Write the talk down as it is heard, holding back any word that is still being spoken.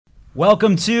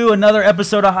Welcome to another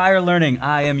episode of Higher Learning.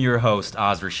 I am your host,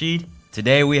 Rashid.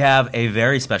 Today we have a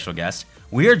very special guest.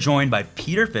 We are joined by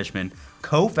Peter Fishman,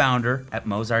 co-founder at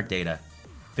Mozart Data.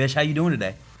 Fish, how you doing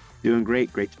today? Doing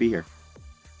great. Great to be here.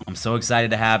 I'm so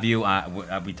excited to have you.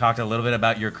 We talked a little bit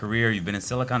about your career. You've been in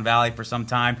Silicon Valley for some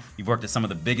time. You've worked at some of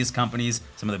the biggest companies,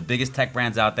 some of the biggest tech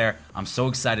brands out there. I'm so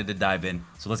excited to dive in.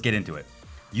 So let's get into it.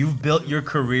 You've built your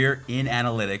career in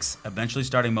analytics, eventually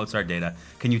starting Mozart Data.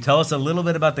 Can you tell us a little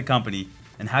bit about the company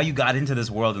and how you got into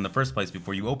this world in the first place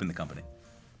before you opened the company?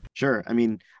 Sure. I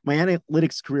mean, my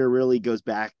analytics career really goes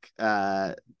back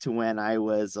to when I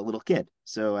was a little kid.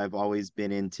 So I've always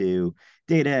been into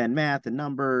data and math and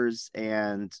numbers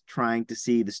and trying to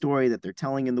see the story that they're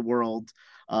telling in the world.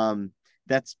 Um,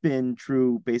 that's been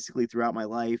true basically throughout my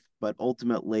life, but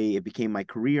ultimately it became my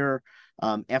career.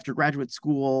 After graduate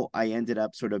school, I ended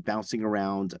up sort of bouncing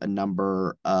around a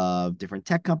number of different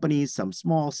tech companies, some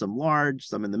small, some large,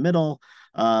 some in the middle,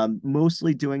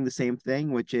 mostly doing the same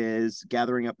thing, which is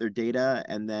gathering up their data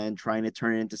and then trying to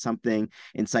turn it into something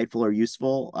insightful or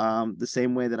useful, the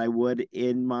same way that I would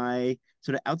in my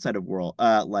sort of outside of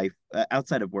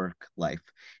work life.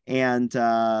 And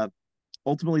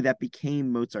ultimately that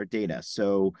became Mozart Data.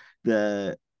 So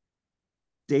the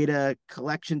data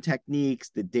collection techniques,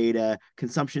 the data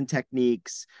consumption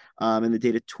techniques, and the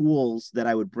data tools that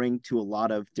I would bring to a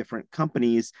lot of different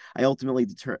companies, I ultimately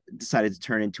decided to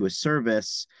turn into a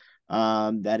service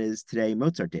that is today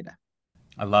Mozart Data.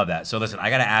 I love that. So listen, I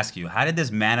got to ask you, how did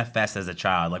this manifest as a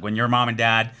child? Like when your mom and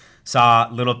dad saw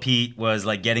little Pete was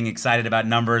like getting excited about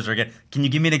numbers can you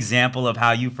give me an example of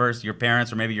how your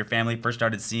parents or maybe your family first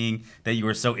started seeing that you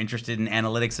were so interested in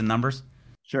analytics and numbers?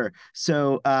 Sure.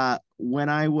 So when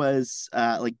I was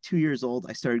like 2 years old,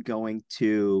 I started going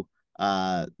to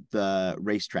the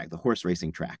racetrack, the horse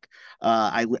racing track.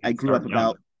 I grew up Starting young.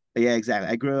 about Yeah, exactly.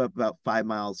 I grew up about 5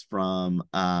 miles from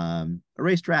a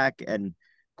racetrack and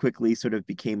quickly sort of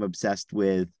became obsessed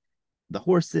with the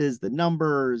horses, the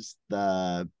numbers,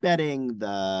 the betting,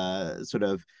 the sort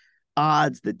of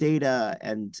odds, the data,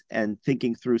 and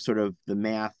thinking through sort of the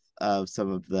math of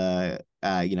some of the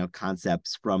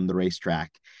concepts from the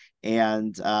racetrack.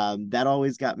 And that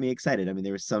always got me excited. I mean,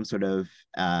 there was some sort of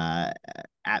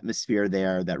atmosphere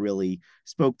there that really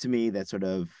spoke to me, that sort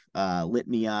of lit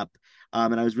me up.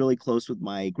 And I was really close with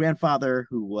my grandfather,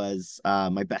 who was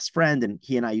my best friend, and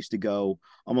he and I used to go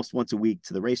almost once a week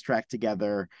to the racetrack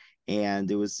together. And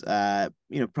it was,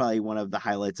 probably one of the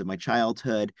highlights of my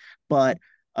childhood. But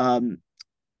um,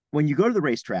 when you go to the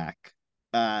racetrack,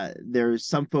 there's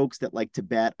some folks that like to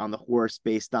bet on the horse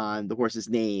based on the horse's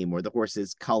name or the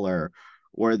horse's color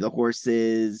or the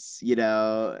horse's,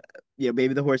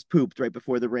 maybe the horse pooped right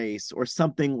before the race or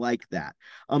something like that.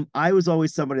 I was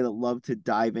always somebody that loved to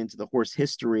dive into the horse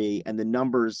history and the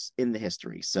numbers in the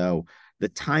history. So the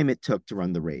time it took to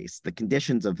run the race, the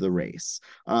conditions of the race,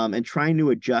 and trying to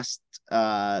adjust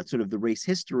sort of the race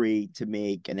history to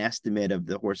make an estimate of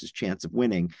the horse's chance of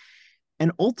winning.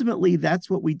 And ultimately,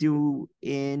 that's what we do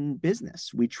in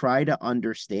business. We try to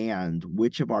understand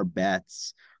which of our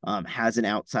bets has an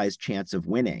outsized chance of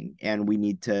winning, and we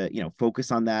need to,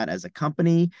 focus on that as a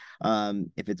company.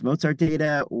 If it's Mozart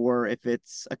Data or if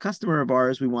it's a customer of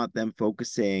ours, we want them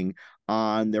focusing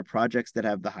on their projects that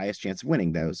have the highest chance of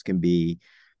winning. Those can be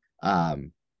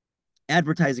um,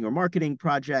 advertising or marketing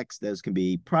projects. Those can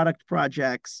be product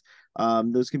projects.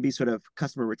 Those can be sort of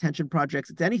customer retention projects.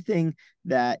 It's anything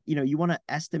that you want to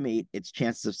estimate its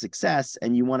chances of success,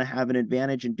 and you want to have an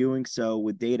advantage in doing so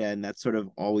with data. And that's sort of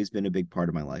always been a big part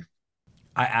of my life.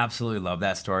 I absolutely love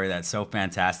that story. That's so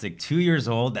fantastic. 2 years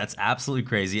old, that's absolutely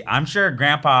crazy. I'm sure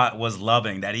Grandpa was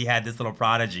loving that he had this little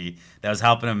prodigy that was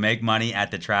helping him make money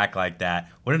at the track like that.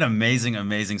 What an amazing,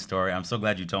 amazing story. I'm so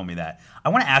glad you told me that. I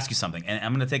want to ask you something, and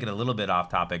I'm going to take it a little bit off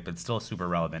topic, but still super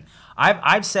relevant.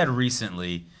 I've said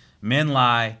recently, men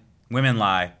lie, women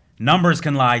lie, numbers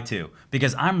can lie too,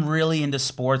 because I'm really into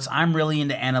sports. I'm really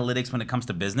into analytics when it comes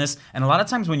to business. And a lot of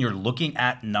times when you're looking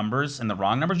at numbers and the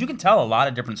wrong numbers, you can tell a lot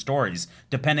of different stories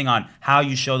depending on how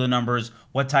you show the numbers,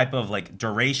 what type of like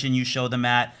duration you show them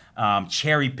at,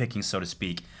 cherry picking, so to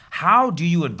speak. How do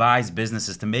you advise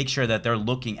businesses to make sure that they're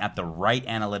looking at the right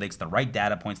analytics, the right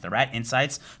data points, the right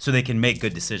insights so they can make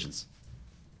good decisions?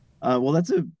 Well, that's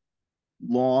a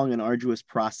long and arduous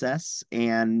process,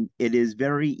 and it is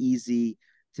very easy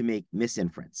to make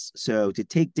misinference. So to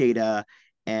take data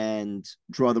and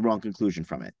draw the wrong conclusion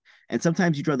from it. And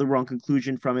sometimes you draw the wrong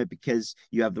conclusion from it because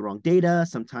you have the wrong data.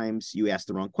 Sometimes you ask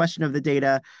the wrong question of the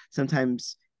data.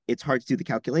 Sometimes it's hard to do the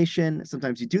calculation.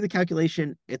 Sometimes you do the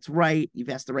calculation, it's right. You've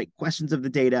asked the right questions of the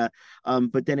data,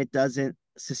 but then it doesn't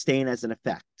sustain as an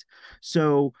effect.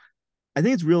 So I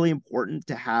think it's really important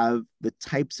to have the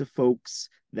types of folks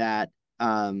that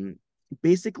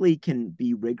basically can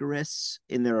be rigorous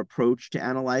in their approach to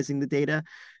analyzing the data.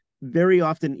 Very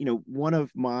often, one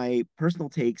of my personal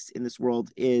takes in this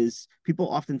world is people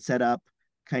often set up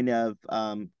kind of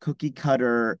cookie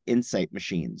cutter insight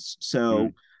machines.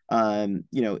 So, Mm.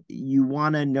 you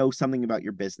want to know something about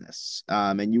your business,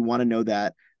 and you want to know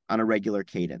that on a regular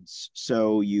cadence.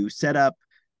 So you set up,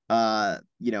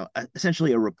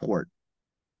 essentially a report.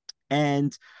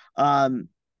 And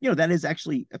that is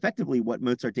actually effectively what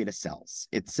Mozart data sells.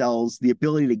 It sells the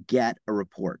ability to get a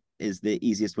report is the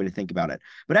easiest way to think about it.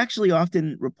 But actually,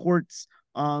 often reports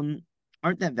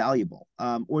aren't that valuable,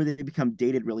 or they become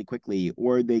dated really quickly,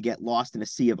 or they get lost in a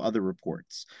sea of other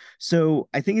reports. So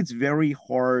I think it's very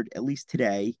hard, at least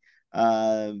today,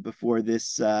 before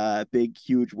this big,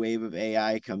 huge wave of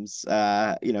AI comes,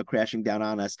 crashing down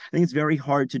on us. I think it's very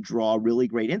hard to draw really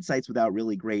great insights without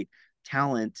really great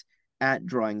talent at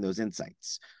drawing those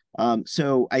insights.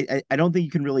 So I don't think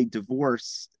you can really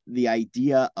divorce the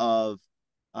idea of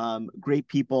great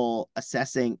people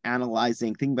assessing,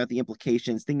 analyzing, thinking about the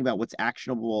implications, thinking about what's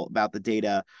actionable about the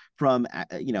data from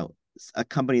a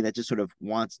company that just sort of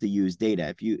wants to use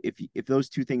data. If those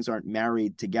two things aren't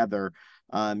married together,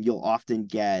 you'll often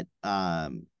get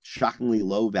shockingly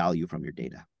low value from your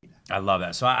data. I love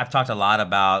that. So I've talked a lot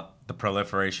about the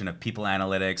proliferation of people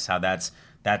analytics, how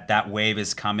that wave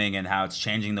is coming and how it's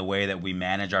changing the way that we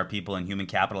manage our people and human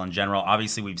capital in general.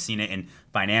 Obviously, we've seen it in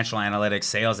financial analytics,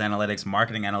 sales analytics,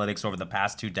 marketing analytics over the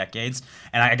past 2 decades.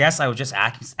 And I guess I was just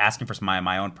asking for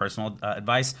my own personal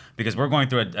advice because we're going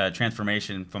through a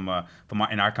transformation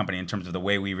in our company in terms of the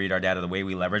way we read our data, the way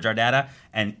we leverage our data.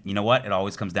 And you know what? It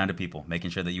always comes down to people, making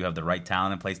sure that you have the right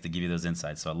talent in place to give you those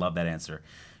insights. So I love that answer.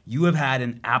 You have had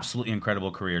an absolutely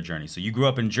incredible career journey. So you grew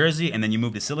up in Jersey and then you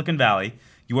moved to Silicon Valley.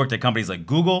 You worked at companies like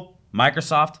Google,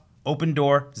 Microsoft, Open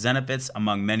Door, Zenefits,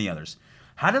 among many others.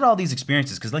 How did all these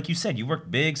experiences, because like you said, you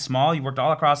worked big, small, you worked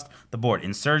all across the board,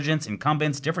 insurgents,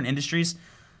 incumbents, different industries.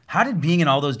 How did being in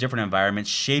all those different environments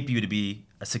shape you to be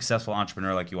a successful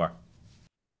entrepreneur like you are?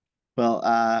 Well,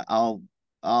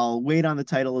 I'll wait on the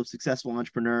title of successful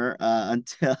entrepreneur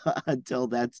until until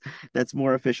that's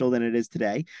more official than it is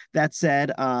today. That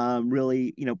said,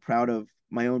 really, proud of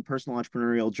my own personal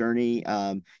entrepreneurial journey.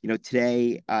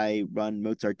 Today I run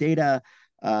Mozart Data,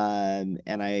 and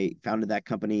I founded that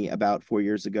company about 4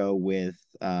 years ago with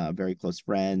a very close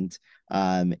friend,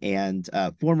 and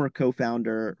former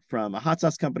co-founder from a hot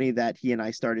sauce company that he and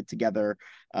I started together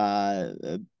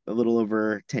a little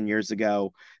over 10 years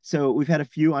ago. So we've had a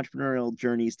few entrepreneurial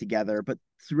journeys together, but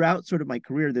throughout sort of my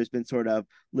career, there's been sort of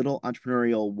little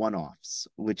entrepreneurial one-offs,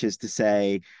 which is to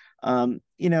say, um,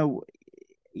 you know,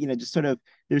 just sort of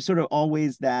there's sort of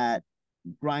always that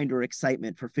grind or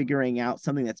excitement for figuring out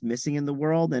something that's missing in the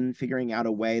world and figuring out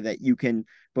a way that you can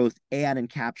both add and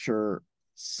capture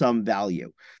some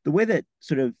value. The way that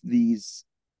sort of these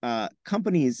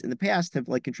companies in the past have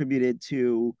like contributed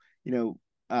to,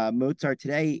 Mozart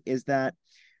today is that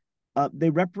they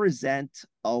represent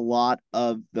a lot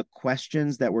of the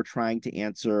questions that we're trying to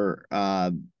answer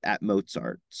at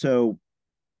Mozart. So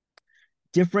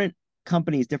different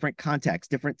companies, different contexts,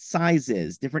 different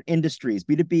sizes, different industries,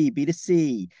 B2B,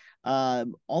 B2C,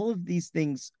 all of these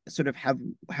things sort of have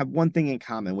one thing in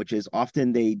common, which is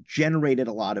often they generated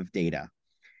a lot of data.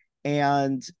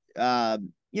 And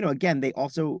again, they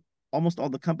also almost all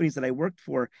the companies that I worked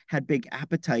for had big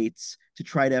appetites to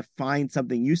try to find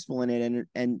something useful in it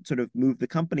and sort of move the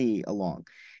company along.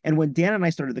 And when Dan and I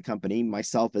started the company,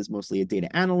 myself as mostly a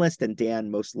data analyst and Dan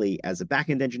mostly as a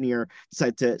backend engineer,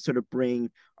 decided to sort of bring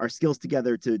our skills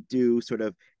together to do sort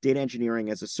of data engineering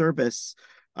as a service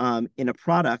in a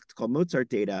product called Mozart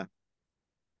Data.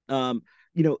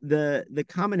 The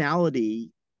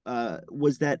commonality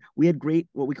was that we had great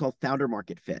what we call founder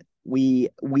market fit. We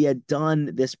had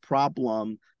done this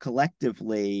problem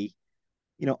collectively,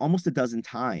 almost a dozen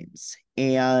times,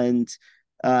 and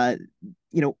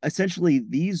essentially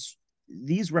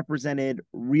these represented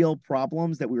real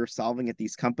problems that we were solving at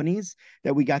these companies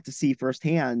that we got to see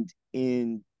firsthand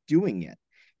in doing it.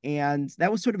 And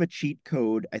that was sort of a cheat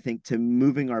code, I think, to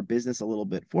moving our business a little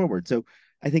bit forward. So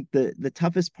I think the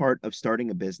toughest part of starting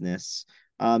a business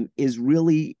is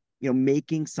really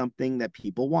making something that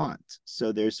people want.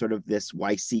 So there's sort of this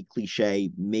YC cliche,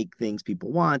 make things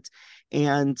people want.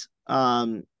 And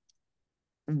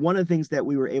one of the things that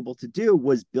we were able to do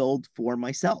was build for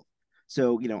myself.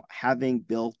 So, having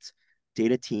built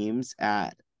data teams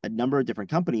at a number of different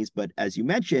companies, but as you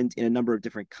mentioned, in a number of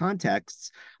different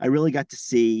contexts, I really got to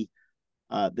see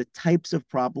the types of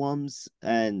problems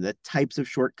and the types of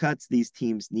shortcuts these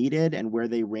teams needed and where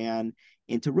they ran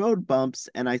into road bumps.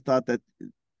 And I thought that,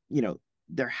 you know,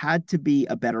 there had to be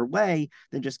a better way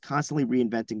than just constantly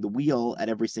reinventing the wheel at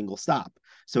every single stop.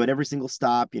 So at every single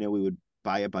stop, you know, we would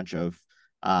buy a bunch of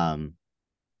um,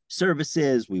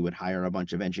 services. We would hire a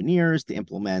bunch of engineers to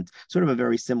implement sort of a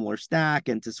very similar stack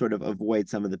and to sort of avoid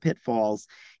some of the pitfalls.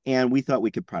 And we thought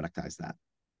we could productize that.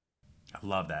 I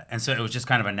love that. And so it was just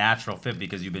kind of a natural fit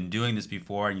because you've been doing this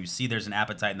before and you see there's an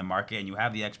appetite in the market and you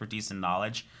have the expertise and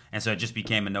knowledge. And so it just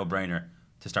became a no brainer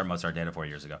to start Mozart Data 4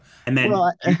 years ago. And then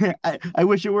Well, I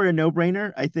wish it were a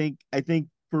no-brainer. I think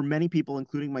for many people,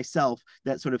 including myself,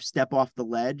 that sort of step off the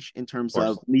ledge in of terms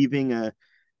of course, leaving a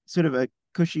sort of a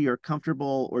cushy or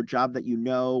comfortable or job that you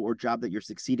know or job that you're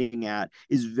succeeding at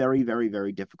is very, very,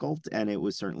 very difficult. And it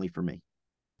was certainly for me.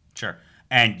 sure.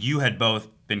 And you had both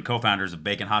been co-founders of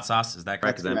Bacon Hot Sauce. Is that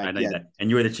correct? That's Because I correct. know Yeah. that. And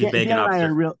you were the chief Dan bacon and I are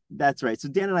officer. real. That's right. So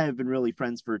Dan and I have been really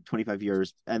friends for 25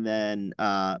 years, and then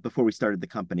before we started the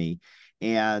company,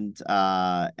 and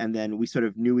then we sort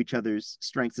of knew each other's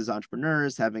strengths as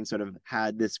entrepreneurs, having sort of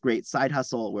had this great side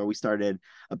hustle where we started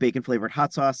a bacon flavored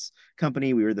hot sauce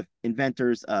company. We were the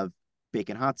inventors of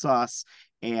bacon hot sauce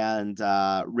and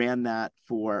ran that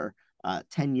for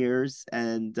 10 years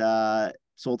and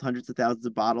sold hundreds of thousands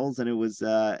of bottles, and it was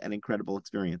an incredible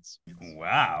experience.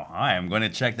 Wow. All right. I'm going to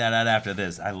check that out after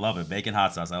this. I love it. Bacon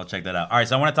hot sauce. I'll check that out. All right.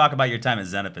 So I want to talk about your time at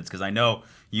Zenefits because I know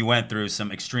you went through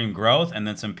some extreme growth and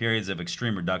then some periods of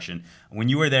extreme reduction. When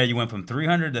you were there, you went from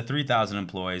 300 to 3,000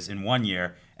 employees in 1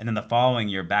 year, and then the following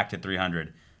year back to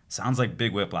 300. Sounds like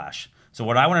big whiplash. So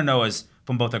what I want to know is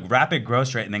from both a rapid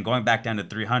growth rate and then going back down to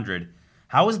 300,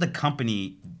 how is the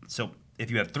company? So if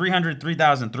you have 300,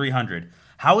 3,000, 300,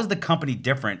 how is the company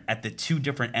different at the two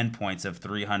different endpoints of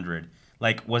 300?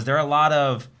 Like, was there a lot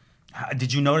of,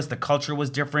 did you notice the culture was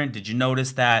different? Did you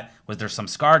notice that, was there some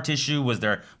scar tissue? Was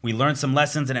there, we learned some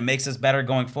lessons and it makes us better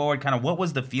going forward? Kind of what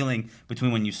was the feeling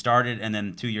between when you started and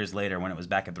then 2 years later when it was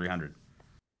back at 300?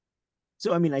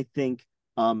 So, I mean, I think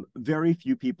very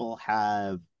few people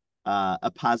have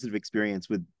a positive experience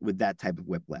with that type of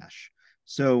whiplash.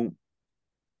 So,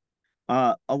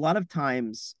 a lot of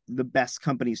times, the best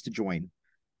companies to join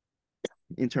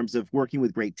in terms of working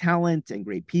with great talent and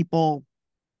great people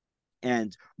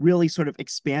and really sort of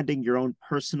expanding your own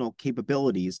personal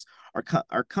capabilities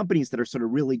are companies that are sort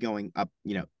of really going up,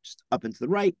 you know, just up and to the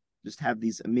right, just have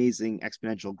these amazing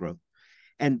exponential growth.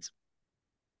 And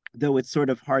though it's sort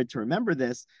of hard to remember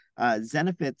this,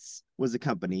 Zenefits was a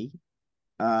company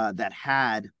that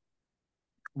had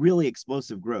really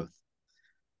explosive growth.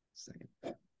 Second.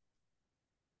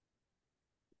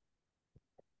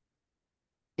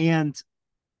 And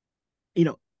you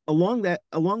know, along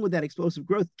with that explosive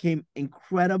growth came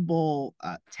incredible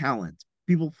talent.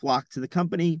 People flocked to the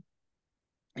company,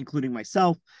 including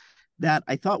myself, that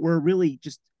I thought were really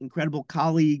just incredible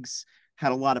colleagues,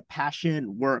 had a lot of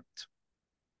passion, worked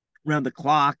around the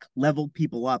clock, leveled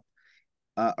people up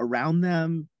around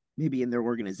them, maybe in their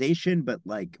organization, but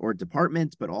like, or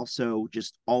department, but also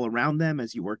just all around them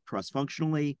as you work cross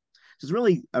functionally. So it's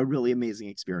really a really amazing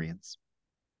experience.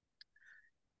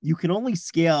 You can only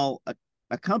scale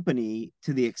a company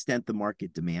to the extent the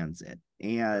market demands it.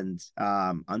 And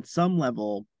on some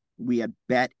level, we had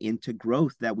bet into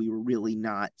growth that we were really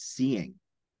not seeing.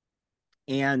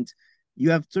 And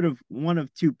you have sort of one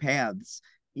of two paths,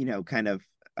 you know, kind of,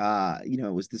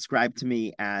 it was described to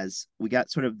me as we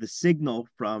got sort of the signal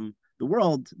from the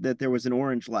world that there was an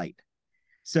orange light.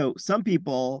 So some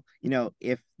people, you know,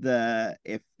 if the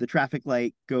traffic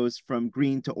light goes from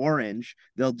green to orange,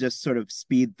 they'll just sort of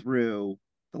speed through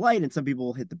the light, and some people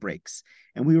will hit the brakes.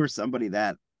 And we were somebody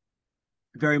that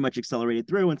very much accelerated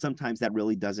through, and sometimes that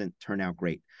really doesn't turn out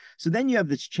great. So then you have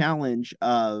this challenge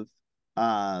of,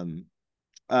 I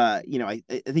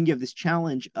think you have this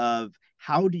challenge of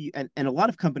how do you, and a lot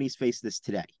of companies face this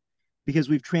today because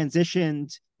we've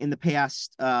transitioned in the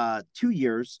past 2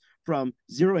 years from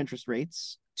zero interest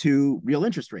rates to real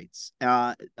interest rates,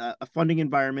 a funding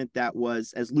environment that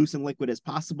was as loose and liquid as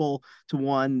possible to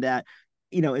one that,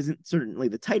 you know, isn't certainly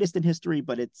the tightest in history,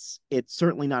 but it's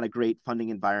certainly not a great funding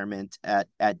environment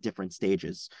at different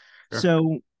stages.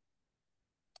 Sure.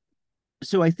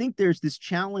 So I think there's this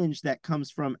challenge that comes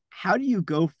from how do you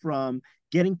go from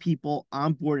getting people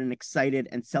on board and excited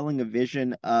and selling a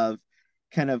vision of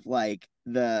kind of like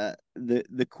the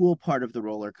cool part of the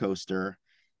roller coaster,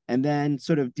 and then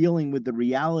sort of dealing with the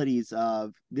realities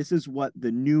of this is what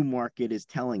the new market is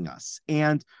telling us.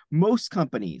 And most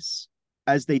companies,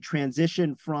 as they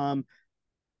transition from,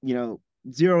 you know,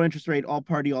 zero interest rate, all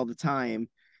party all the time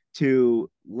to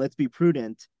let's be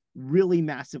prudent, really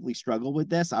massively struggle with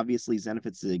this. Obviously,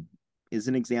 Zenefits is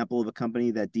an example of a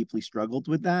company that deeply struggled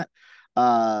with that.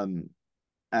 Um,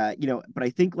 but I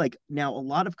think like now a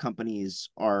lot of companies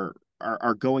are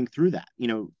going through that.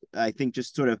 I think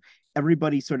just sort of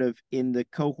everybody sort of in the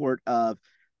cohort of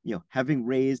having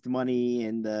raised money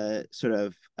in the sort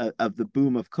of the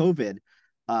boom of COVID,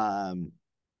 um,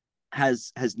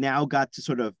 has now got to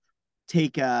sort of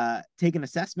take an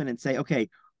assessment and say, okay,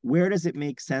 where does it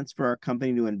make sense for our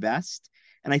company to invest?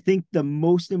 And I think the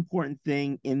most important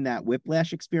thing in that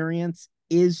whiplash experience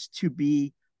is to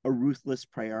be a ruthless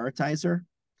prioritizer.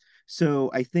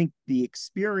 So I think the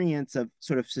experience of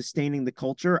sort of sustaining the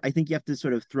culture, I think you have to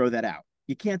sort of throw that out.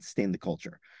 You can't sustain the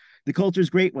culture. The culture is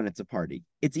great when it's a party.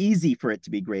 It's easy for it to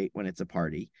be great when it's a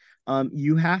party.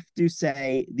 You have to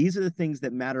say these are the things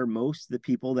that matter most to the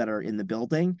people that are in the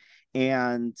building,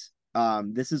 and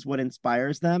this is what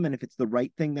inspires them. And if it's the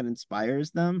right thing that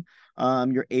inspires them,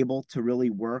 you're able to really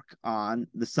work on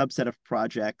the subset of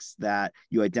projects that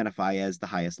you identify as the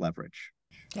highest leverage.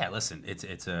 Yeah, listen,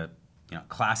 it's a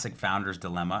classic founder's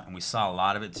dilemma, and we saw a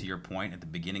lot of it to your point at the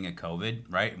beginning of COVID,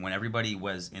 right? When everybody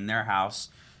was in their house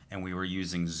and we were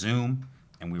using Zoom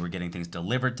and we were getting things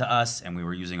delivered to us and we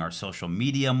were using our social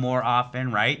media more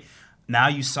often, right? Now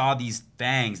you saw these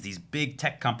fangs, these big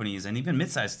tech companies and even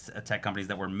mid-sized tech companies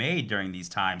that were made during these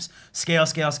times scale,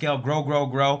 scale, scale, grow, grow,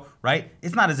 grow, right?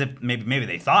 It's not as if maybe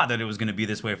they thought that it was going to be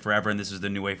this way forever and this is the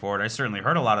new way forward. I certainly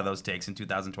heard a lot of those takes in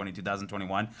 2020,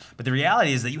 2021, but the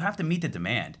reality is that you have to meet the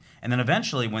demand. And then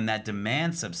eventually when that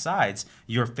demand subsides,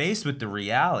 you're faced with the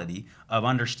reality of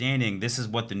understanding this is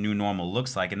what the new normal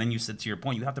looks like. And then you said, to your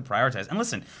point, you have to prioritize. And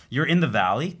listen, you're in the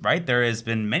valley, right? There has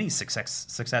been many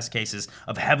success cases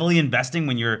of heavily investing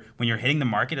when you're hitting the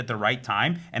market at the right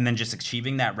time and then just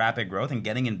achieving that rapid growth and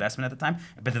getting investment at the time.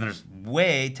 But then there's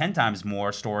way 10 times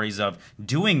more stories of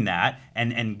doing that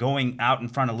and going out in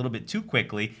front a little bit too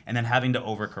quickly and then having to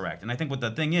overcorrect. And I think what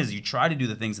the thing is, you try to do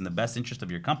the things in the best interest of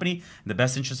your company, in the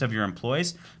best interest of your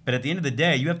employees. But at the end of the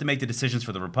day, you have to make the decisions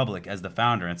for the Republic as the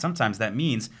founder. And sometimes that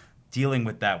means dealing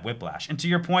with that whiplash. And to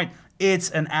your point, it's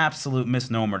an absolute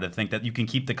misnomer to think that you can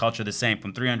keep the culture the same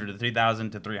from 300 to 3,000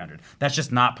 to 300. That's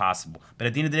just not possible. But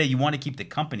at the end of the day, you want to keep the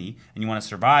company and you want to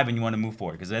survive and you want to move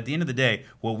forward. Because at the end of the day,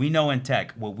 what we know in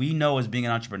tech, what we know as being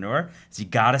an entrepreneur is you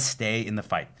got to stay in the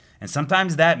fight. And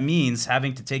sometimes that means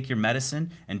having to take your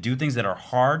medicine and do things that are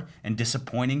hard and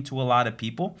disappointing to a lot of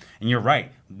people. And you're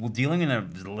right. We're dealing in a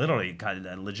literally, kind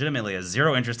of legitimately a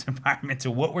zero interest environment to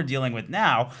what we're dealing with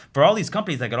now for all these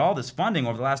companies that got all this funding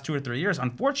over the last 2 or 3 years.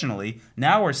 Unfortunately,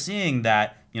 now we're seeing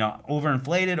that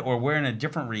overinflated, or we're in a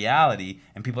different reality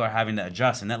and people are having to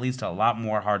adjust, and that leads to a lot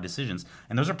more hard decisions,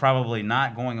 and those are probably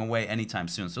not going away anytime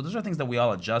soon. So those are things that we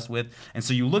all adjust with. And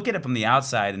so you look at it from the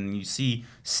outside and you see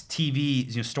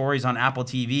TV stories on Apple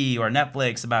TV or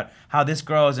Netflix about how this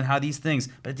grows and how these things,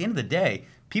 but at the end of the day,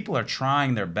 people are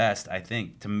trying their best, I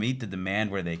think, to meet the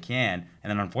demand where they can. And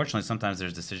then unfortunately, sometimes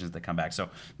there's decisions that come back. So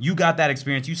you got that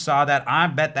experience. You saw that. I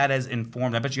bet that has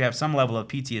informed. I bet you have some level of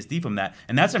PTSD from that.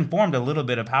 And that's informed a little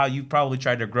bit of how you probably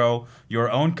tried to grow your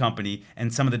own company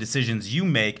and some of the decisions you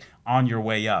make on your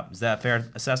way up. Is that a fair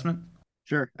assessment?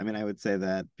 Sure. I mean, I would say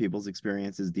that people's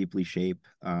experiences deeply shape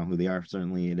who they are.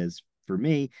 Certainly, it is for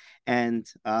me. And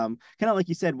kind of like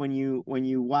you said, when you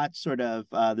watch sort of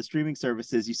the streaming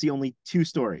services, you see only two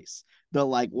stories. The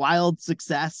like wild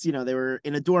success, they were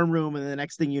in a dorm room, and the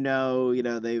next thing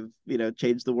they've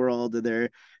changed the world, and they're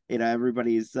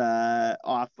everybody's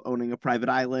off owning a private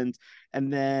island.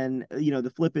 And then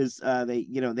the flip is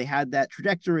they had that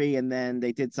trajectory, and then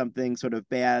they did something sort of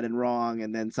bad and wrong,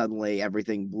 and then suddenly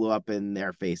everything blew up in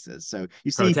their faces. So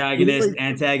you Protagonist, really,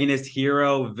 antagonist,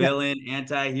 hero, yeah, villain,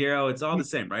 anti-hero. It's all you, the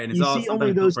same, right? And it's you all see only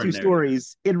sometimes built those for a two narrative.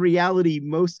 stories. In reality,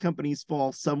 most companies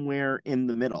fall somewhere in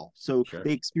the middle. So Sure.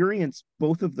 they experience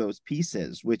both of those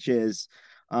pieces, which is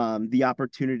the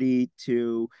opportunity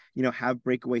to have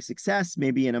breakaway success,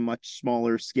 maybe in a much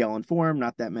smaller scale and form.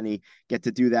 Not that many get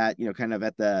to do that, kind of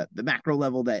at the macro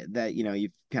level that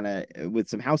you've kind of with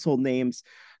some household names.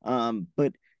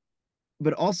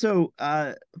 But also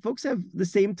folks have the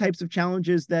same types of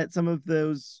challenges that some of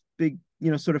those big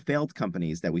sort of failed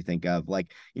companies that we think of,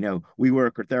 like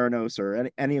WeWork or Theranos or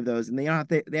any of those, and they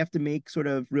have to make sort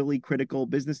of really critical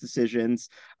business decisions,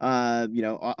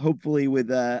 hopefully with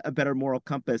a better moral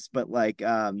compass. But like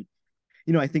I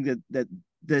think that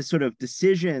the sort of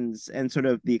decisions and sort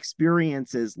of the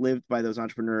experiences lived by those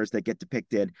entrepreneurs that get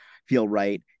depicted feel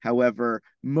right. However,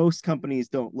 most companies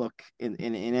don't look in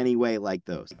any way like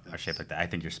those. Or shaped like that. I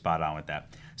think you're spot on with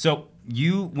that. So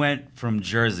you went from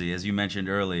Jersey, as you mentioned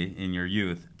early in your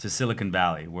youth, to Silicon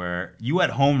Valley, where you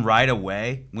at home right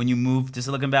away when you moved to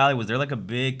Silicon Valley. Was there like a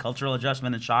big cultural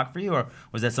adjustment and shock for you, or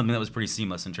was that something that was pretty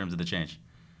seamless in terms of the change?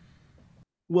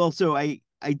 Well, so I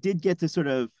did get to sort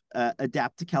of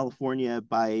adapt to California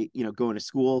by going to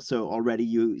school. So already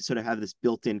you sort of have this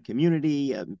built-in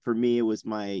community. For me, it was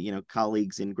my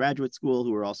colleagues in graduate school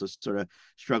who were also sort of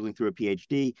struggling through a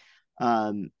PhD.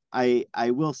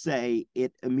 I will say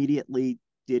it immediately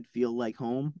did feel like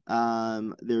home.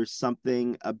 There's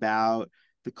something about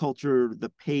the culture, the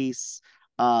pace,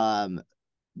 um,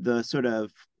 the sort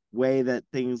of way that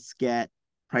things get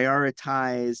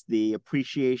prioritized, the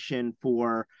appreciation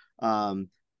for um,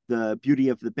 the beauty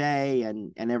of the Bay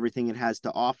and everything it has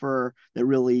to offer that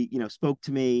really spoke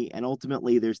to me. And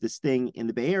ultimately, there's this thing in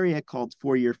the Bay Area called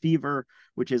 4 year fever,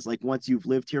 which is like once you've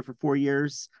lived here for 4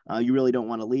 years, you really don't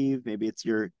want to leave. Maybe it's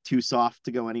you're too soft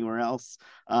to go anywhere else.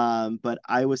 But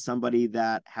I was somebody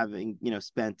that having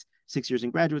spent 6 years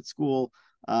in graduate school,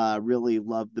 really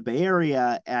loved the Bay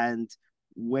Area. And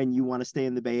when you want to stay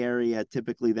in the Bay Area,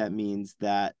 typically that means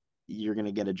that you're going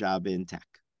to get a job in tech.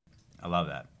 I love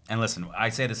that. And listen, I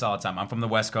say this all the time. I'm from the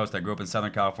West Coast. I grew up in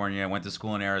Southern California. I went to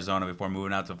school in Arizona before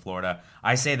moving out to Florida.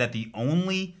 I say that the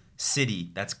only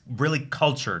city that's really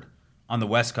cultured on the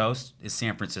West Coast is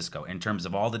San Francisco in terms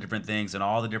of all the different things and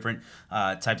all the different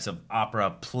types of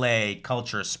opera, play,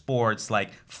 culture, sports,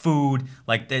 like food.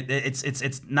 Like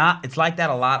it's not it's like that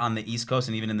a lot on the East Coast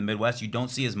and even in the Midwest. You don't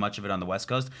see as much of it on the West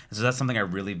Coast, and so that's something I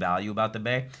really value about the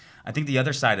Bay. I think the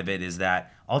other side of it is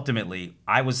that ultimately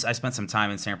I spent some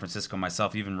time in San Francisco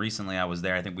myself. Even recently, I was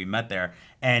there. I think we met there,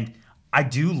 and I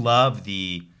do love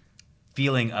the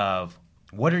feeling of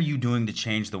what are you doing to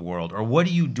change the world, or what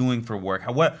are you doing for work?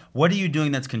 What are you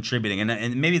doing that's contributing?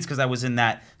 And maybe it's because I was in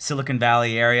that Silicon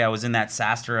Valley area, I was in that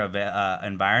SaaStr of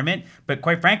environment. But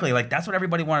quite frankly, like that's what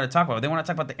everybody wanted to talk about. They want to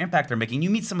talk about the impact they're making. You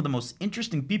meet some of the most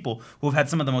interesting people who have had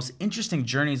some of the most interesting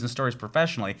journeys and stories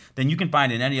professionally than you can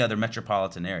find in any other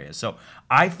metropolitan area. So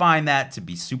I find that to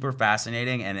be super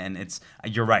fascinating, and it's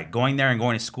you're right. Going there and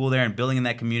going to school there and building in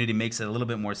that community makes it a little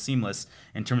bit more seamless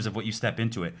in terms of what you step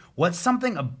into it. What's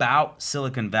something about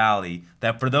Silicon Valley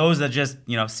that for those that just,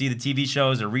 see the TV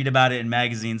shows or read about it in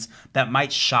magazines that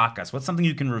might shock us? What's something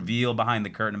you can reveal behind the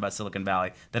curtain about Silicon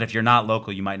Valley that if you're not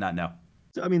local, you might not know?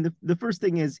 So, I mean, the first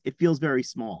thing is it feels very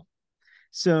small.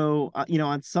 So,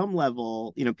 on some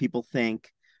level, people think,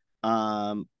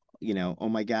 um, oh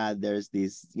my God, there's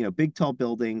these, big tall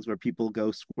buildings where people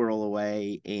go squirrel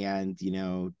away and,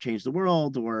 change the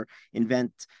world or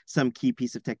invent some key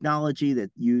piece of technology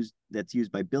that's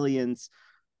used by billions.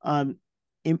 Um,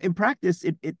 in practice,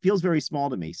 it feels very small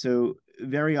to me. So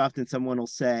very often someone will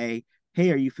say,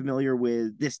 hey, are you familiar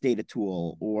with this data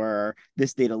tool or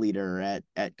this data leader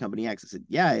at company X? I said,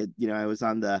 yeah, I was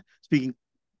on the speaking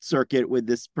circuit with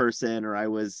this person, or I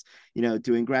was,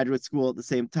 doing graduate school at the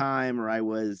same time, or I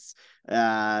was,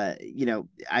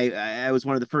 I was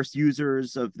one of the first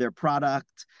users of their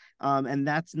product. And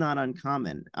that's not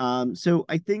uncommon. So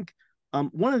I think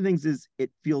one of the things is it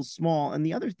feels small. And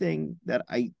the other thing that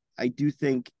I do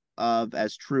think of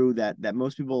as true that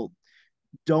most people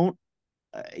don't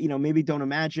maybe don't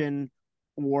imagine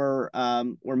or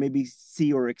maybe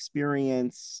see or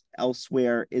experience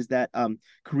elsewhere is that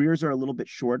careers are a little bit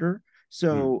shorter.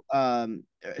 Hmm.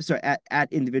 So at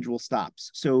individual stops.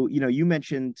 So you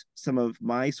mentioned some of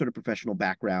my sort of professional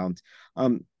background.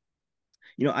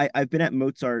 I've been at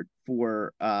Mozart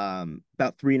for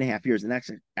about 3.5 years, and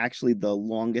actually the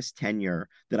longest tenure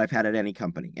that I've had at any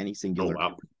company, any Oh, singular wow.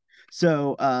 company.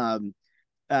 So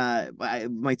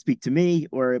it might speak to me,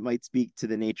 or it might speak to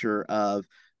the nature of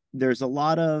there's a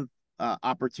lot of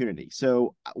opportunity.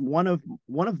 So one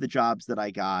of the jobs that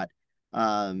I got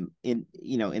in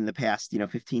the past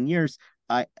 15 years,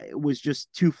 I it was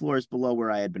just 2 floors below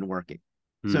where I had been working.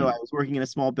 So I Hmm. was working in a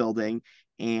small building,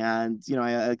 and like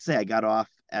I say, I got off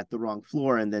at the wrong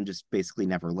floor and then just basically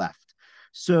never left.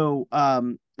 So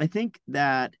I think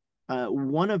that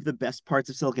one of the best parts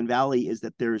of Silicon Valley is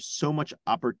that there's so much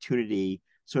opportunity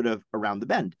sort of around the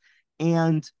bend.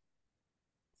 And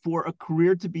for a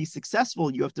career to be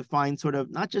successful, you have to find sort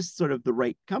of not just sort of the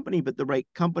right company, but the right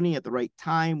company at the right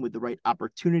time with the right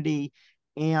opportunity.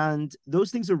 And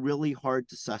those things are really hard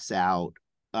to suss out,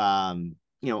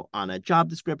 on a job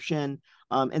description.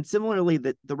 And similarly,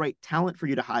 the right talent for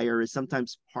you to hire is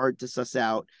sometimes hard to suss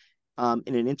out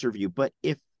in an interview. But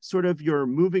if sort of you're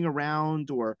moving around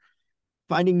or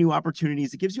finding new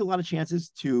opportunities. It gives you a lot of chances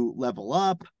to level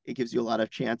up. It gives you a lot of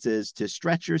chances to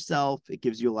stretch yourself. It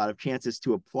gives you a lot of chances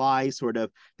to apply sort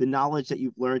of the knowledge that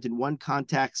you've learned in one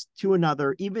context to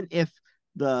another, even if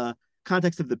the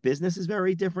context of the business is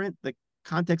very different. The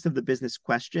context of the business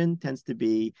question tends to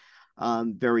be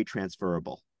very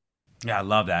transferable. Yeah, I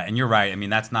love that. And you're right. I mean,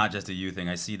 that's not just a you thing.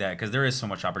 I see that because there is so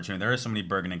much opportunity. There are so many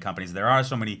burgeoning companies. There are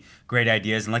so many great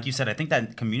ideas. And like you said, I think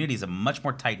that community is a much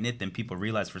more tight knit than people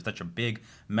realize for such a big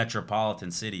metropolitan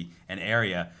city and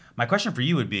area. My question for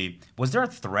you would be, was there a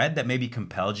thread that maybe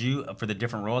compelled you for the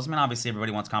different roles? I mean, obviously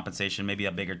everybody wants compensation, maybe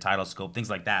a bigger title scope, things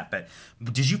like that. But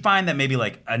did you find that maybe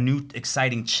like a new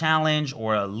exciting challenge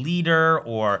or a leader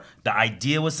or the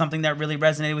idea was something that really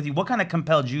resonated with you? What kind of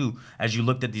compelled you as you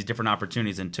looked at these different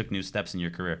opportunities and took new steps in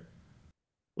your career?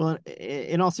 Well,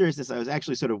 in all seriousness, I was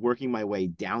actually sort of working my way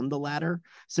down the ladder.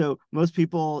 So most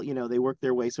people, they work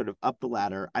their way sort of up the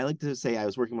ladder. I like to say I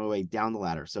was working my way down the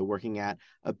ladder. So working at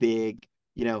a big,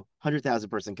 100,000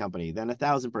 person company, then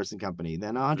 1,000 person company,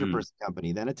 then a hundred Mm, person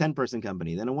company, then a 10 person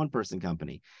company, then a 1 person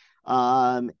company.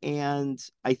 And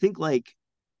I think like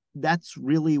that's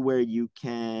really where you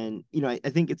can, I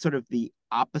think it's sort of the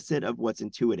opposite of what's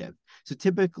intuitive. So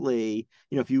typically,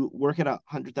 if you work at a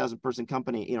 100,000 person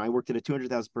company, I worked at a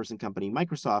 200,000 person company,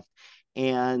 Microsoft,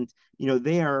 and,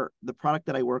 there, the product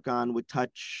that I work on would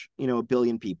touch, a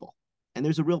billion people. And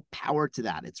there's a real power to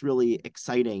that. It's really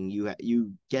exciting.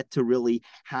 You get to really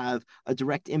have a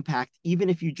direct impact, even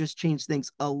if you just change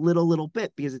things a little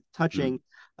bit, because it's mm, touching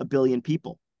a billion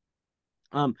people.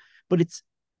 Um, but it's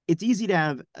easy to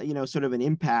have sort of an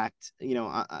impact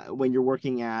when you're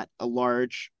working at a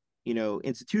large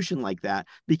institution like that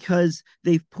because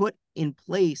they've put in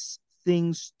place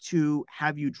things to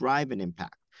have you drive an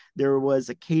impact. There was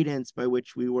a cadence by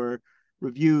which we were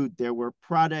reviewed. There were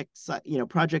project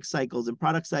cycles and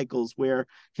product cycles where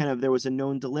kind of there was a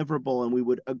known deliverable and we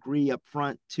would agree up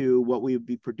front to what we would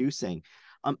be producing.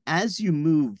 As you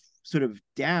move sort of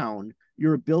down,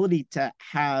 your ability to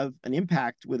have an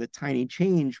impact with a tiny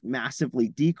change massively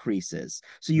decreases.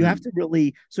 So you have mm. to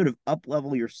really sort of up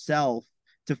level yourself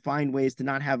to find ways to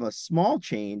not have a small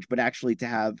change, but actually to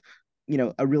have,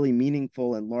 a really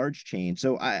meaningful and large change.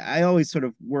 So I always sort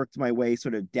of worked my way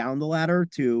sort of down the ladder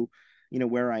to,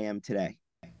 where I am today.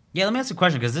 Yeah, let me ask you a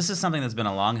question because this is something that's been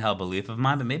a long held belief of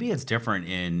mine, but maybe it's different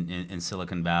in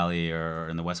Silicon Valley or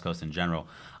in the West Coast in general.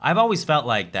 I've always felt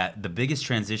like that the biggest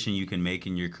transition you can make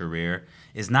in your career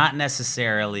is not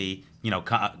necessarily,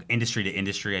 industry to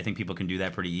industry. I think people can do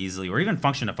that pretty easily, or even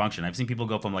function to function. I've seen people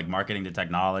go from like marketing to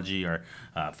technology or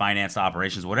finance to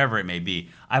operations, whatever it may be.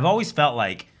 I've always felt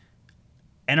like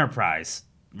enterprise,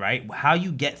 right? How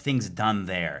you get things done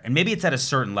there. And maybe it's at a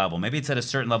certain level. Maybe it's at a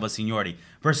certain level of seniority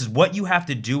versus what you have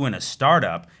to do in a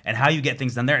startup and how you get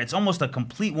things done there. It's almost a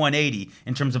complete 180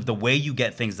 in terms of the way you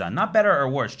get things done. Not better or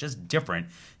worse, just different.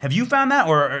 Have you found that?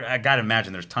 Or I got to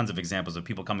imagine there's tons of examples of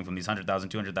people coming from these 100,000,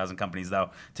 200,000 companies, though,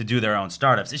 to do their own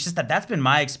startups. It's just that that's been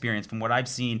my experience from what I've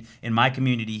seen in my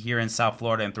community here in South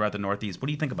Florida and throughout the Northeast. What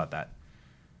do you think about that?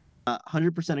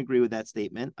 100% agree with that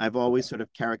statement. I've always sort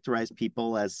of characterized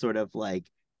people as sort of like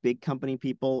big company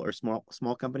people or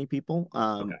small company people.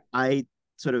 Okay. I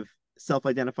sort of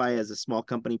self-identify as a small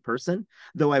company person,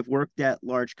 though I've worked at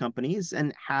large companies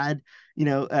and had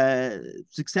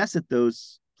success at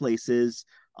those places.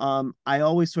 I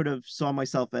always sort of saw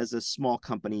myself as a small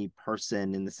company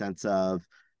person in the sense of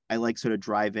I like sort of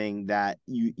driving that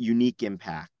unique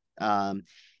impact.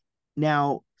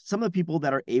 Now, some of the people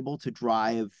that are able to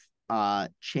drive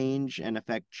change and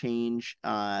affect change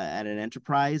at an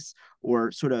enterprise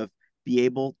or sort of be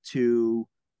able to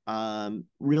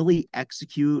really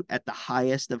execute at the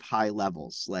highest of high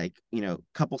levels, like,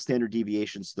 couple standard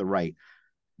deviations to the right.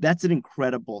 That's an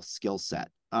incredible skill set.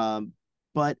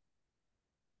 But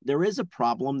there is a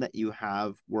problem that you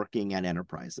have working at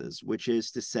enterprises, which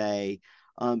is to say,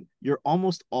 you're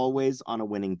almost always on a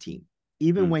winning team.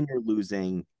 Even Mm. when you're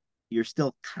losing, you're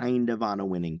still kind of on a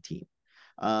winning team.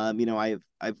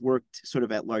 I've worked sort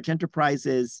of at large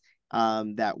enterprises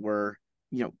that were,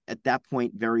 at that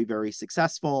point very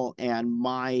successful, and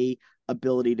my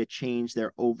ability to change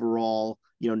their overall,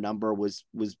 number was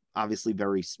obviously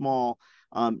very small.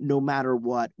 No matter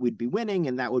what, we'd be winning,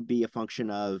 and that would be a function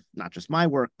of not just my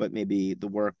work, but maybe the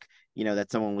work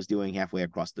that someone was doing halfway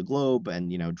across the globe,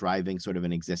 and driving sort of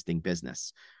an existing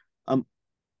business. Um,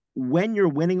 when you're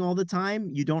winning all the time,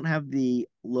 you don't have the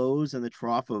lows and the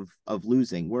trough of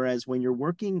losing. Whereas when you're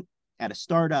working at a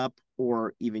startup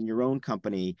or even your own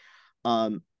company,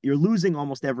 you're losing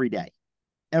almost every day,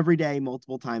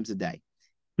 multiple times a day.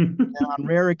 And on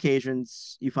rare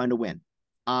occasions, you find a win.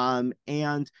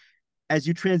 And as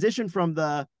you transition from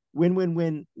the win, win,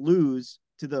 win, lose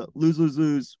to the lose, lose,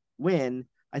 lose, win,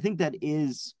 I think that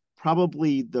is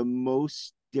probably the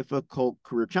most difficult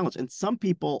career challenge. And some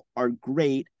people are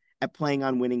great at playing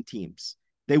on winning teams.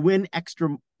 They win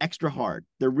extra hard.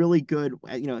 They're really good.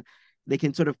 They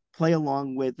can sort of play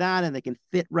along with that, and they can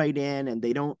fit right in, and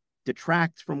they don't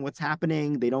detract from what's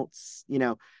happening. They don't,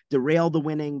 derail the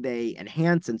winning. They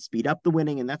enhance and speed up the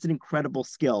winning, and that's an incredible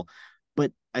skill.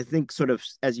 But I think sort of,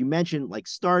 as you mentioned, like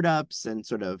startups and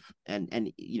sort of,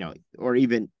 and or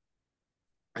even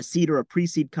a seed or a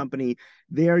pre-seed company,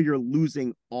 there you're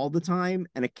losing all the time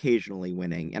and occasionally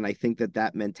winning. And I think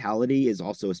that mentality is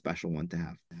also a special one to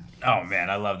have. Oh man,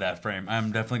 I love that frame.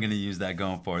 I'm definitely going to use that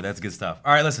going forward. That's good stuff.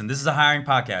 All right, listen, this is a hiring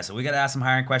podcast, so we got to ask some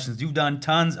hiring questions. You've done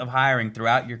tons of hiring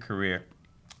throughout your career,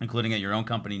 including at your own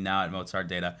company now at Mozart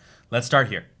Data. Let's start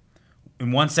here.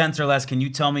 In one sentence or less, can you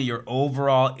tell me your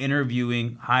overall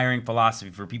interviewing hiring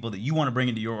philosophy for people that you want to bring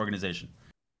into your organization?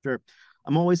 Sure.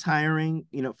 I'm always hiring,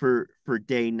 for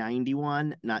day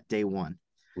 91, not day one.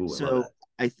 Ooh, I love So that.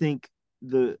 I think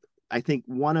the I think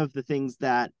one of the things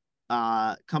that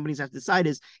companies have to decide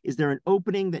is there an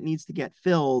opening that needs to get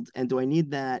filled, and do I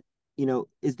need that,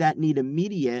 is that need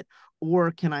immediate,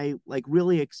 or can I like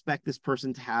really expect this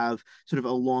person to have sort of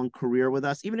a long career with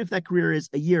us, even if that career is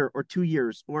a year or 2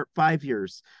 years or 5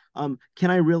 years? Can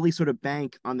I really sort of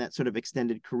bank on that sort of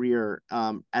extended career,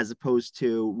 as opposed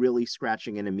to really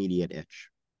scratching an immediate itch?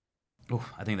 Ooh,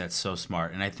 I think that's so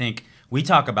smart. And I think we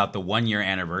talk about the 1 year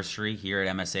anniversary here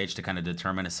at MSH to kind of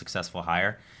determine a successful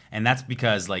hire. And that's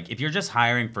because, like, if you're just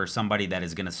hiring for somebody that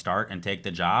is going to start and take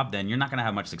the job, then you're not going to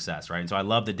have much success, right? And so I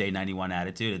love the day 91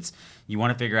 attitude. It's you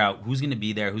want to figure out who's going to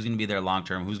be there, who's going to be there long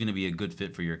term, who's going to be a good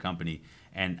fit for your company.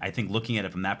 And I think looking at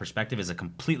it from that perspective is a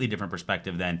completely different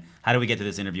perspective than how do we get to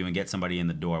this interview and get somebody in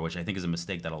the door, which I think is a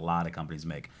mistake that a lot of companies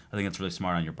make. I think that's really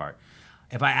smart on your part.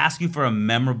 If I ask you for a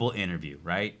memorable interview,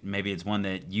 right? Maybe it's one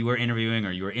that you were interviewing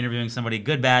or you were interviewing somebody,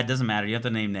 good, bad, doesn't matter. You have to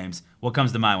name names. What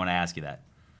comes to mind when I ask you that?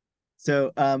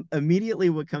 So immediately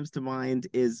what comes to mind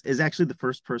is actually the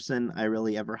first person I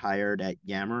really ever hired at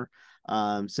Yammer.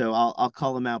 So I'll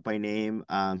call him out by name.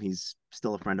 He's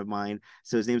still a friend of mine.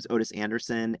 So his name's Otis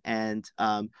Anderson, and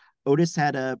Otis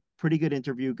had a pretty good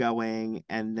interview going,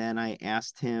 and then I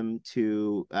asked him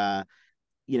to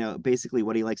basically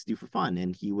what he likes to do for fun.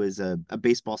 And he was a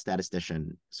baseball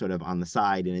statistician sort of on the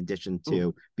side, in addition Ooh.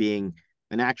 to being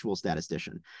an actual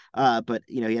statistician. But,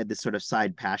 he had this sort of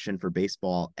side passion for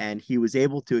baseball, and he was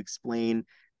able to explain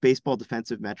baseball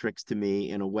defensive metrics to me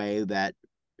in a way that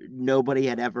nobody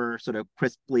had ever sort of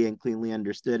crisply and cleanly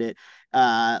understood it,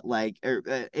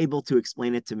 able to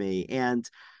explain it to me. And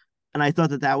I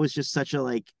thought that was just such a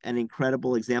like an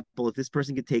incredible example. If this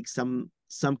person could take some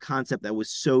concept that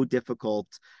was so difficult,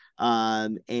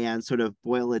 and sort of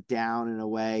boil it down in a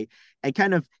way, and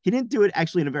kind of, he didn't do it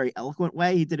actually in a very eloquent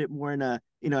way. He did it more in a,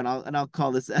 and I'll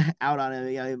call this out on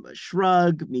a,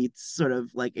 shrug meets sort of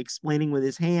like explaining with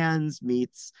his hands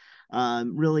meets,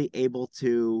 really able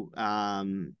to,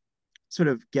 sort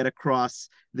of get across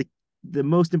the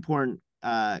most important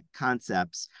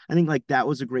concepts. I think like that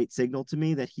was a great signal to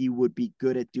me that he would be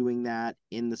good at doing that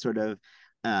in the sort of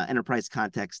enterprise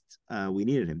context we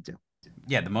needed him to.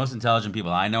 Yeah, the most intelligent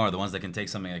people I know are the ones that can take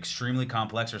something extremely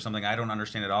complex or something I don't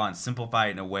understand at all and simplify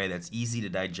it in a way that's easy to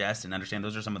digest and understand.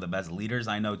 Those are some of the best leaders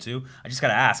I know too. I just got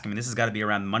to ask. I mean, this has got to be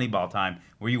around Moneyball time.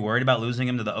 Were you worried about losing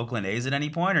him to the Oakland A's at any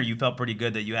point, or you felt pretty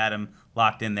good that you had him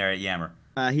locked in there at Yammer?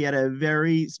 He had a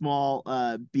very small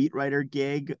beat writer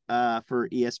gig for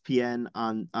ESPN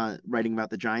on writing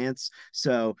about the Giants.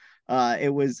 So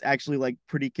it was actually like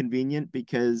pretty convenient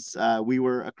because we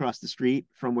were across the street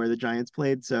from where the Giants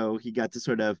played. So he got to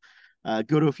sort of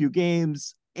go to a few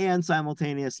games and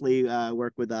simultaneously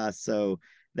work with us. So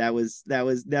that was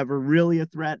never really a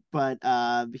threat, but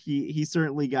he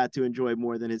certainly got to enjoy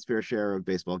more than his fair share of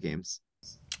baseball games.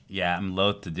 Yeah, I'm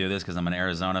loath to do this because I'm an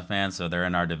Arizona fan, so they're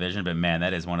in our division. But man,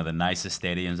 that is one of the nicest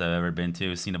stadiums I've ever been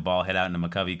to. Seen a ball hit out into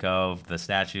McCovey Cove, the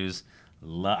statues.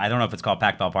 I don't know if it's called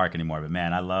Pac-Bell Park anymore, but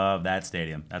man, I love that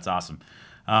stadium. That's awesome.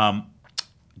 Um,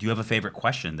 do you have a favorite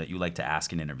question that you like to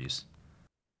ask in interviews?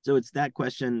 So it's that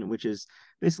question, which is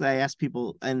basically I ask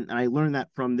people, and I learned that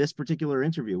from this particular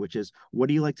interview, which is, what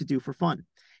do you like to do for fun?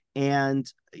 And,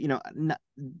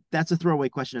 that's a throwaway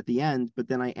question at the end, but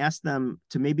then I ask them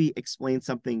to maybe explain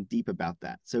something deep about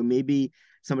that. So maybe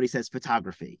somebody says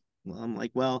photography. Well, I'm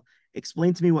like, well,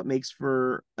 explain to me what makes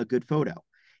for a good photo.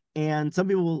 And some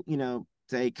people will,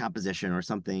 say composition or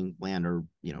something bland, or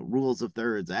rules of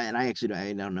thirds, and I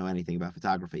don't know anything about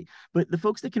photography. But the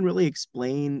folks that can really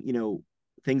explain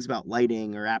things about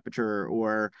lighting or aperture,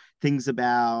 or things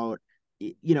about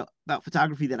about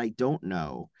photography that I don't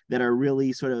know that are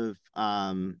really sort of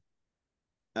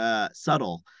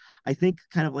subtle. I think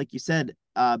kind of like you said,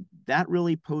 that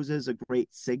really poses a great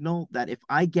signal that if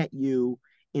I get you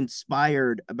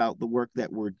inspired about the work that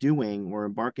we're doing or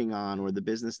embarking on, or the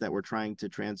business that we're trying to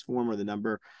transform, or the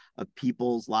number of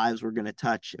people's lives we're going to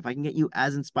touch, if I can get you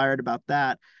as inspired about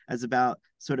that as about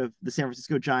sort of the San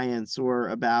Francisco Giants, or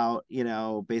about,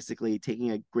 basically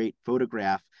taking a great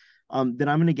photograph, then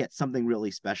I'm going to get something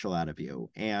really special out of you.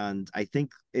 And I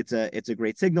think it's a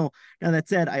great signal. Now, that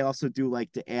said, I also do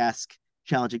like to ask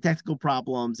challenging technical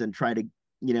problems and try to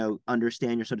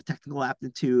understand your sort of technical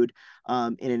aptitude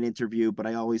in an interview. But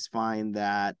I always find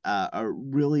that a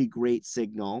really great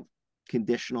signal,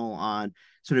 conditional on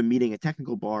sort of meeting a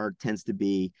technical bar, tends to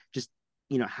be just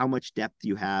how much depth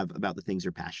you have about the things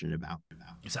you're passionate about.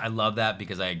 So I love that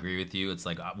because I agree with you. It's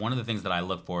like one of the things that I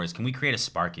look for is, can we create a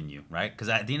spark in you, right? Because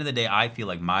at the end of the day, I feel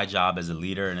like my job as a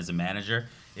leader and as a manager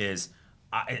is,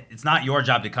 it's not your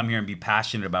job to come here and be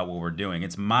passionate about what we're doing.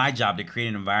 It's my job to create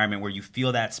an environment where you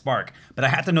feel that spark. But I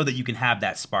have to know that you can have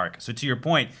that spark. So to your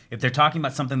point, if they're talking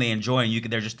about something they enjoy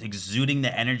and they're just exuding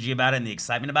the energy about it and the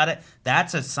excitement about it,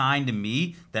 that's a sign to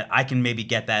me that I can maybe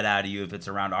get that out of you if it's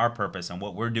around our purpose and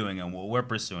what we're doing and what we're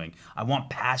pursuing. I want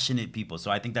passionate people.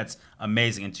 So I think that's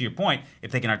amazing. And to your point,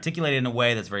 if they can articulate it in a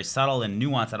way that's very subtle and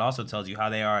nuanced, that also tells you how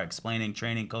they are explaining,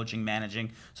 training, coaching,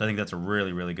 managing. So I think that's a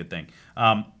really, really good thing.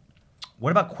 What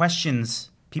about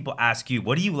questions people ask you?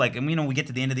 What do you like? And we get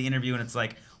to the end of the interview and it's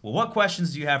like, well, what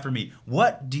questions do you have for me?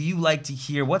 What do you like to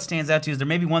hear? What stands out to you? Is there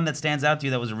maybe one that stands out to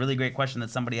you that was a really great question that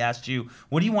somebody asked you?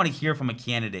 What do you want to hear from a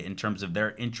candidate in terms of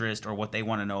their interest or what they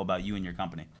want to know about you and your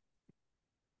company?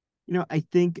 I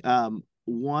think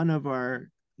one of our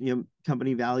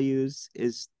company values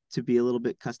is to be a little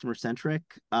bit customer centric.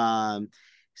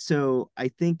 So I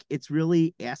think it's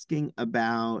really asking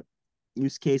about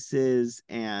use cases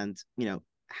and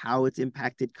how it's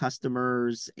impacted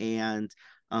customers, and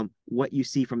what you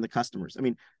see from the customers. I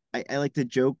mean, I like to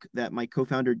joke that my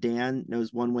co-founder Dan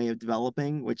knows one way of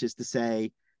developing, which is to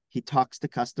say he talks to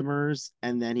customers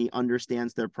and then he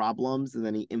understands their problems and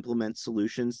then he implements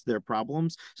solutions to their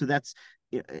problems. So that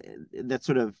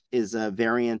sort of is a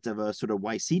variant of a sort of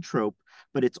YC trope,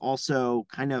 but it's also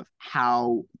kind of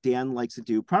how Dan likes to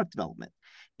do product development.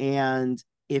 And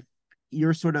if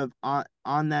you're sort of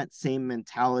on that same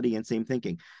mentality and same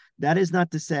thinking, that is not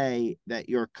to say that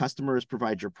your customers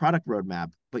provide your product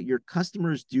roadmap, but your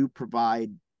customers do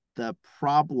provide the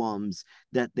problems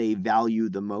that they value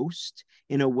the most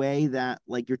in a way that,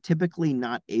 like, you're typically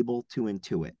not able to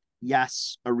intuit.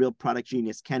 Yes, a real product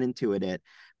genius can intuit it,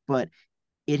 but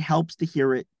it helps to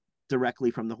hear it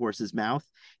directly from the horse's mouth.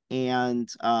 And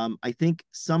I think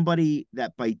somebody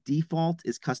that by default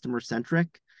is customer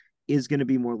centric is going to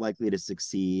be more likely to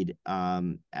succeed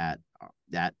at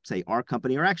say our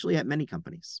company, or actually at many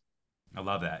companies. I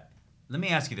love that. Let me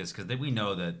ask you this, because we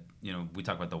know that, we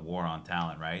talk about the war on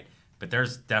talent, right? But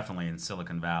there's definitely in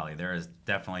Silicon Valley, there is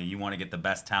definitely, you want to get the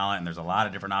best talent, and there's a lot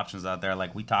of different options out there,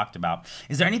 like we talked about.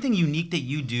 Is there anything unique that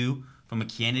you do from a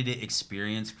candidate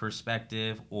experience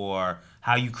perspective, or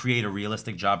how you create a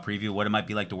realistic job preview, what it might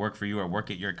be like to work for you or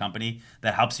work at your company,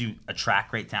 that helps you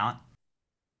attract great talent?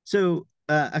 So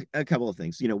a couple of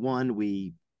things. One,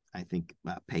 we I think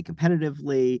pay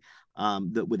competitively,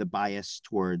 with a bias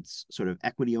towards sort of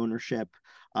equity ownership.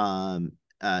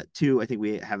 Two, I think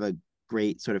we have a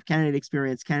great sort of candidate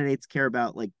experience. Candidates care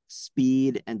about like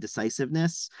speed and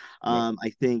decisiveness. Yep. I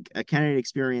think a candidate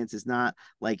experience is not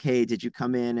like, hey, did you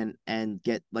come in and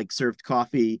get like served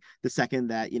coffee the second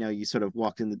that you sort of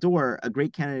walked in the door. A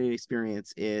great candidate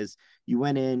experience is you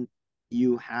went in,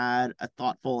 you had a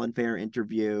thoughtful and fair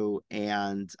interview,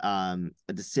 and a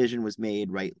decision was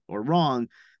made, right or wrong,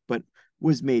 but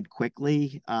was made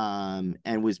quickly,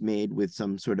 and was made with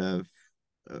some sort of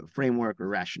framework or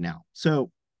rationale.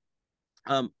 So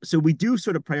we do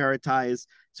sort of prioritize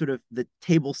sort of the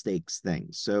table stakes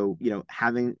things. So,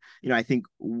 having, I think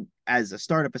as a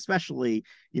startup, especially,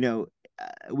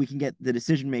 we can get the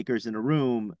decision makers in a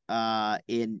room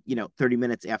in 30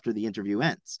 minutes after the interview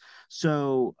ends.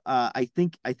 So I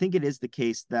think it is the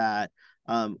case that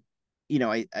I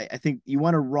think you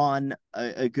want to run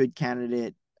a good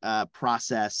candidate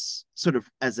process sort of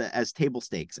as table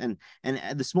stakes, and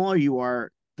the smaller you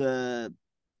are, the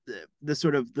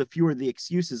sort of the fewer the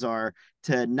excuses are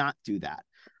to not do that.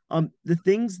 The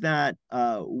things that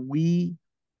we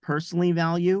personally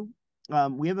value,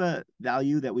 we have a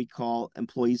value that we call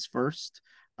employees first,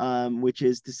 which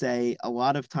is to say a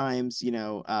lot of times, a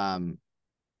lot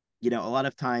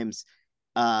of times,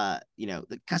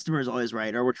 the customer is always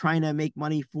right, or we're trying to make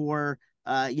money for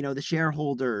the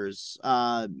shareholders,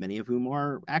 many of whom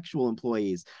are actual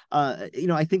employees.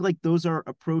 I think like those are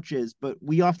approaches, but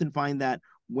we often find that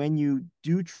when you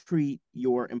do treat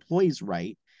your employees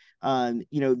right,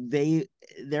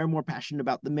 they're more passionate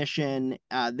about the mission.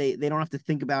 They don't have to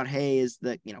think about, hey, is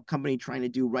the company trying to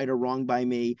do right or wrong by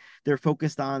me? They're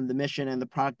focused on the mission and the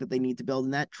product that they need to build,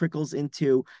 and that trickles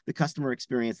into the customer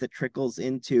experience, that trickles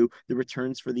into the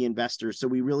returns for the investors. So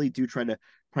we really do try to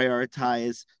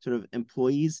prioritize sort of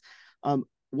employees.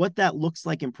 What that looks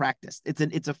like in practice,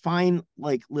 it's a fine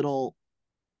like little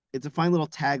it's a fine little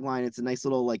tagline. It's a nice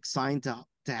little like sign to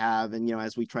have, and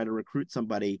as we try to recruit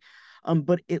somebody,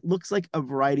 but it looks like a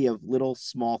variety of little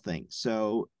small things.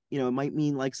 So it might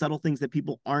mean like subtle things that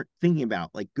people aren't thinking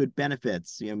about, like good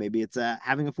benefits. Maybe it's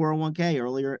having a 401k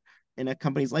earlier in a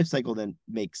company's life cycle that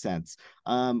makes sense,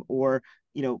 or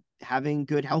having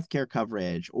good healthcare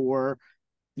coverage, or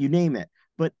you name it.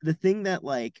 But the thing that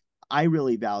like I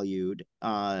really valued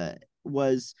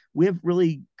was we have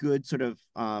really good sort of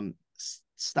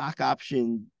stock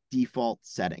option default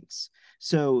settings.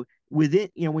 So with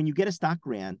it, when you get a stock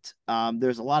grant,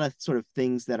 there's a lot of sort of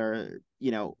things that are,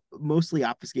 mostly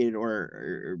obfuscated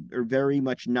or very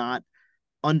much not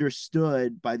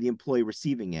understood by the employee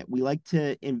receiving it. We like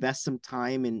to invest some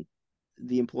time in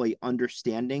the employee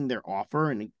understanding their offer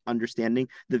and understanding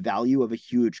the value of a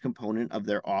huge component of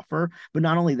their offer. But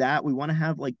not only that, we want to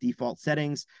have like default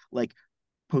settings, like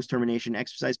post termination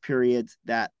exercise periods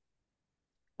that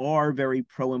are very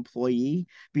pro employee,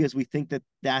 because we think that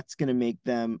that's going to make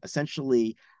them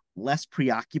essentially less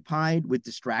preoccupied with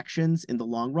distractions in the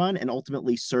long run, and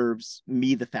ultimately serves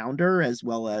me, the founder, as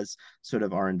well as sort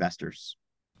of our investors.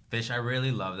 Fish, I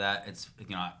really love that.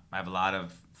 I have a lot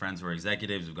of friends who are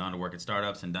executives who've gone to work at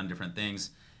startups and done different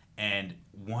things. And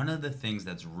one of the things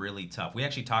that's really tough, we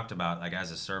actually talked about like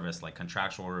as a service, like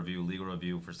contractual review, legal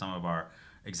review for some of our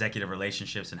executive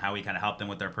relationships and how we kind of help them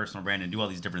with their personal brand and do all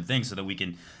these different things so that we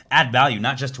can add value,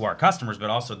 not just to our customers, but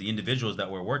also the individuals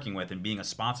that we're working with and being a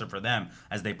sponsor for them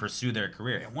as they pursue their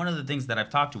career. And one of the things that I've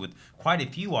talked to with quite a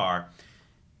few are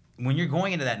when you're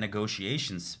going into that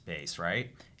negotiation space,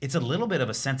 right? It's a little bit of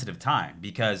a sensitive time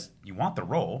because you want the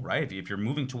role, right? If you're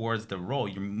moving towards the role,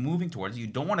 you're moving towards, you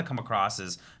don't want to come across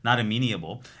as not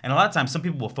amenable. And a lot of times, some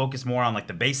people will focus more on like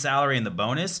the base salary and the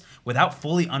bonus without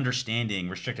fully understanding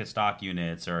restricted stock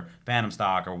units or phantom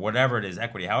stock or whatever it is,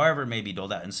 equity, however it may be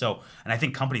doled out. And I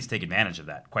think companies take advantage of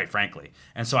that, quite frankly.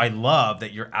 And so I love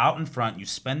that you're out in front, you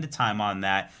spend the time on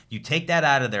that, you take that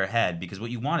out of their head, because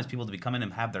what you want is people to come in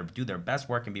and do their best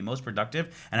work and be most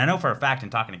productive. And I know for a fact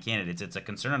in talking to candidates, it's a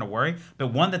concern and a worry, but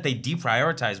one that they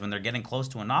deprioritize when they're getting close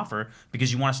to an offer,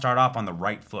 because you want to start off on the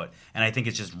right foot. And I think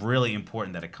it's just really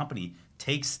important that a company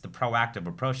takes the proactive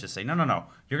approach to say, no, no, no,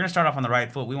 you're going to start off on the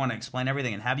right foot. We want to explain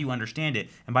everything and have you understand it.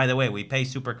 And by the way, we pay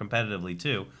super competitively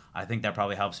too. I think that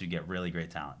probably helps you get really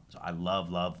great talent. So I love,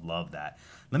 love, love that.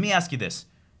 Let me ask you this.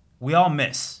 We all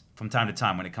miss from time to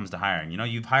time when it comes to hiring.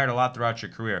 You've hired a lot throughout your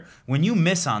career. When you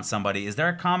miss on somebody, is there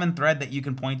a common thread that you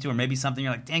can point to, or maybe something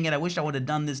you're like, dang it, I wish I would have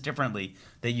done this differently,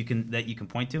 that you can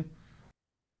point to?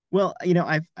 Well,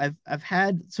 I've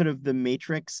had sort of the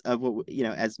matrix of what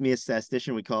as me as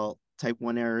statistician we call type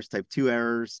 1 errors, type 2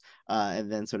 errors,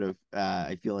 and then sort of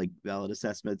I feel like valid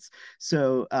assessments.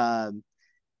 So I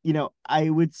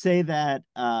would say that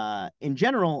in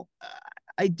general,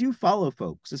 I do follow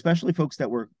folks, especially folks that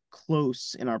were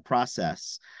close in our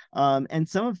process. And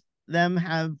some of them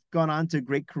have gone on to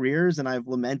great careers, and I've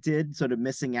lamented sort of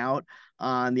missing out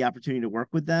on the opportunity to work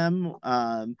with them,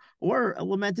 or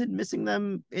lamented missing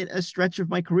them in a stretch of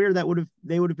my career that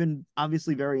they would have been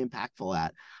obviously very impactful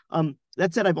at.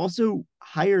 That said, I've also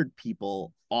hired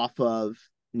people off of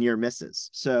near misses.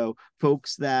 So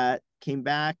folks that came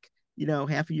back,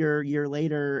 half a year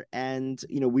later, and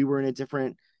we were in a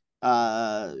different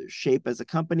shape as a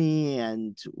company,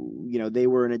 and they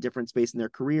were in a different space in their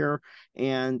career,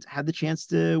 and had the chance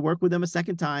to work with them a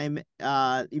second time,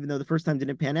 even though the first time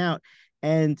didn't pan out.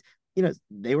 And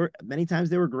they were many times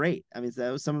they were great. I mean,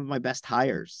 that was some of my best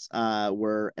hires,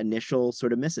 were initial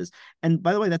sort of misses. And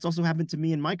by the way, that's also happened to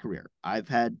me in my career. I've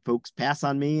had folks pass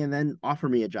on me and then offer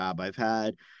me a job. I've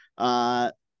had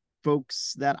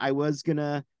folks that I was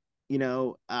gonna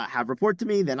have report to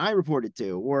me, then I reported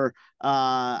to, or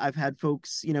I've had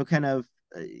folks, kind of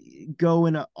go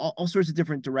in all sorts of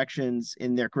different directions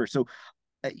in their career. So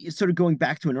sort of going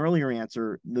back to an earlier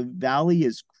answer, the valley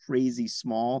is crazy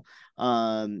small.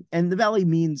 And the valley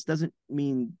doesn't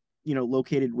mean,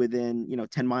 located within,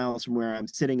 10 miles from where I'm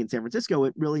sitting in San Francisco.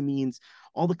 It really means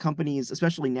all the companies,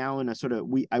 especially now in a sort of,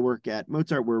 I work at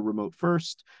Mozart, we're remote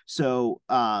first. So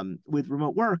with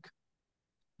remote work,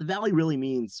 the valley really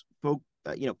means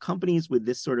companies with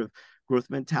this sort of growth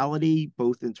mentality,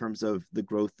 both in terms of the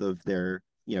growth of their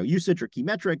usage or key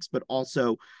metrics, but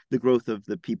also the growth of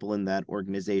the people in that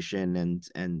organization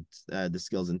and the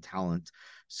skills and talent.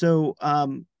 So I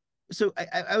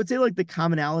would say like the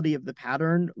commonality of the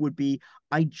pattern would be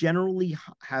I generally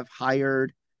have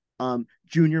hired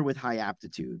junior with high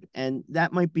aptitude, and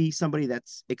that might be somebody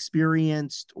that's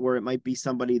experienced, or it might be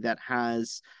somebody that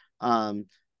has, but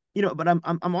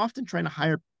I'm often trying to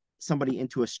hire somebody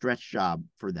into a stretch job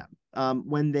for them.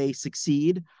 When they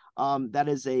succeed, that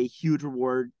is a huge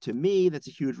reward to me. That's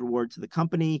a huge reward to the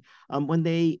company. When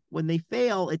they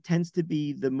fail, it tends to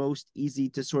be the most easy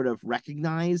to sort of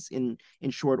recognize in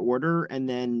short order and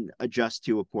then adjust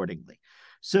to accordingly.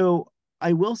 So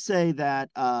I will say that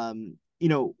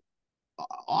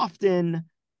often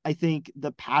I think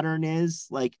the pattern is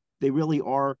like they really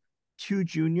are too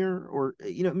junior, or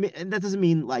and that doesn't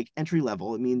mean like entry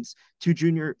level, it means too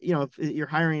junior. If you're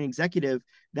hiring an executive,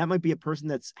 that might be a person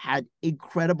that's had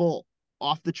incredible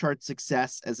off the chart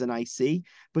success as an IC,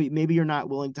 but maybe you're not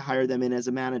willing to hire them in as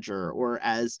a manager or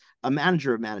as a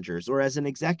manager of managers or as an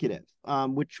executive,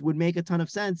 which would make a ton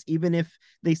of sense even if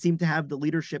they seem to have the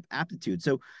leadership aptitude.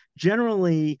 So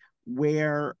generally,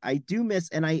 where I do miss,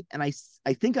 and I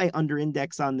think I under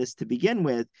index on this to begin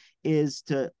with, is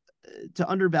to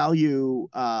undervalue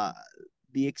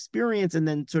the experience and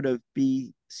then sort of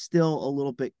be still a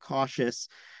little bit cautious.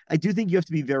 I do think you have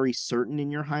to be very certain in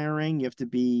your hiring. You have to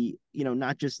be,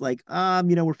 not just like, we're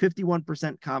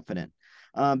 51% confident,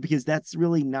 because that's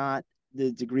really not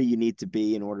the degree you need to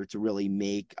be in order to really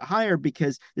make a hire,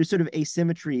 because there's sort of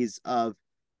asymmetries of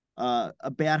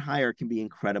a bad hire can be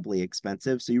incredibly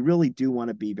expensive. So you really do want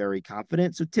to be very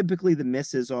confident. So typically the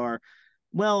misses are,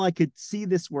 well, I could see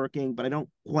this working, but I don't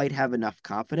quite have enough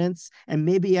confidence. And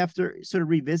maybe after sort of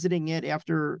revisiting it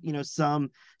after,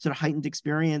 some sort of heightened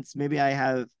experience, maybe I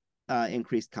have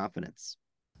increased confidence.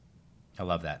 I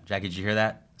love that. Jackie, did you hear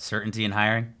that? Certainty in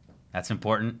hiring. That's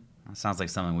important. That sounds like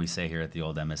something we say here at the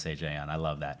old MSAJ on. I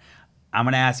love that. I'm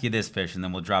going to ask you this, Fish, and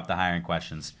then we'll drop the hiring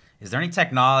questions. Is there any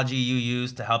technology you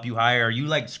use to help you hire? Are you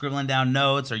like scribbling down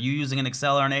notes? Are you using an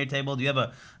Excel or an Airtable? Do you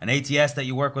have an ATS that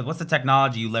you work with? What's the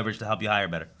technology you leverage to help you hire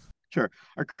better? Sure.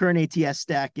 Our current ATS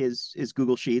stack is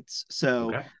Google Sheets, so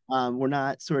Okay. we're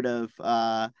not sort of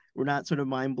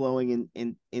mind blowing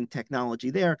in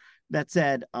technology there. That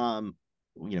said,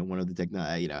 one of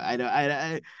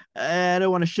the I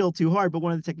don't want to shill too hard, but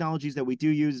one of the technologies that we do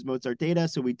use is Mozart Data.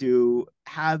 So we do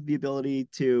have the ability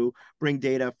to bring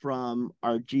data from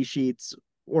our G Sheets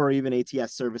or even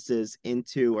ATS services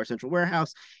into our central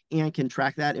warehouse and can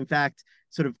track that. In fact,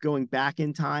 sort of going back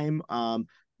in time,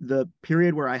 the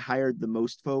period where I hired the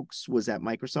most folks was at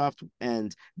Microsoft,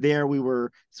 and there we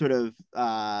were sort of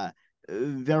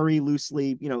very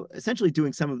loosely, essentially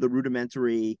doing some of the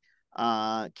rudimentary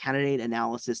candidate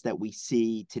analysis that we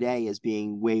see today as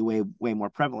being way, way, way more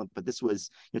prevalent. But this was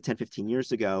 10, 15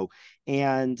 years ago.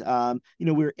 And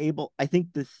we were able, I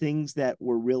think the things that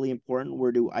were really important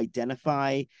were to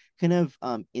identify kind of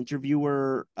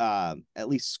interviewer at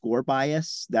least score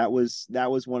bias. That was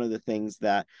one of the things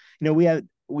that,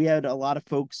 we had a lot of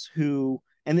folks who,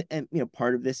 and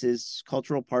part of this is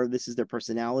cultural, part of this is their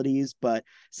personalities, but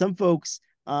some folks,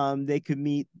 they could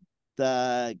meet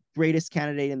the greatest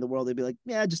candidate in the world, they'd be like,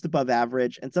 yeah, just above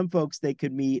average. And some folks, they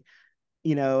could meet,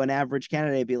 an average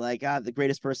candidate, be like, the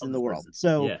greatest person in Love the this world. person.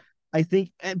 So Yeah. I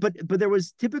think, but there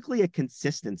was typically a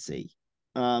consistency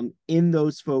in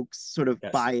those folks sort of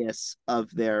Yes. bias of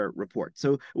their report.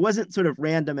 So it wasn't sort of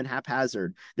random and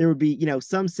haphazard. There would be,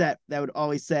 some set that would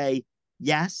always say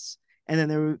yes. And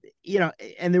then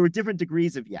and there were different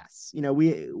degrees of yes.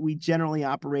 We generally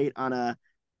operate on a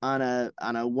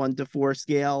 1 to 4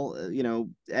 scale,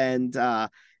 and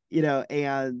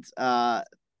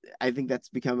I think that's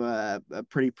become a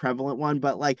pretty prevalent one.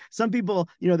 But like some people,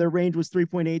 their range was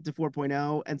 3.8 to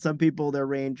 4.0, and some people their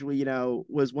range,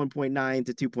 was 1.9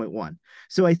 to 2.1.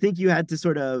 So I think you had to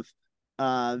sort of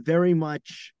very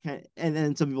much, and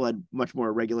then some people had much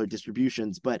more regular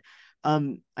distributions, but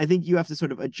I think you have to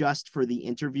sort of adjust for the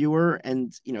interviewer,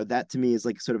 and that to me is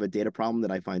like sort of a data problem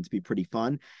that I find to be pretty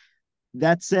fun.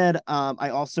 That said, I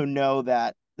also know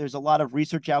that there's a lot of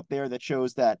research out there that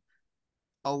shows that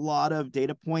a lot of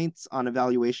data points on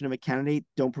evaluation of a candidate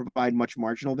don't provide much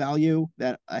marginal value,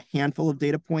 that a handful of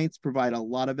data points provide a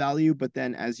lot of value, but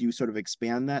then as you sort of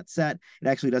expand that set, it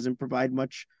actually doesn't provide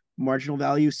much marginal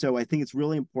value. So I think it's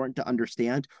really important to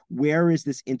understand where is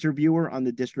this interviewer on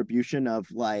the distribution of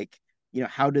like,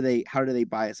 how do they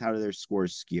bias, how do their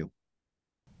scores skew?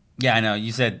 Yeah, I know.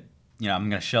 You said, I'm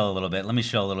going to shill a little bit. Let me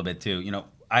shill a little bit too.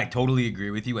 I totally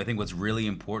agree with you. I think what's really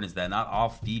important is that not all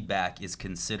feedback is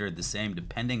considered the same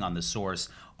depending on the source.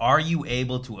 Are you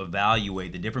able to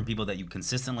evaluate the different people that you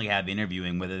consistently have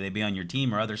interviewing, whether they be on your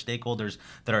team or other stakeholders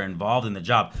that are involved in the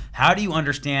job? How do you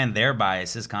understand their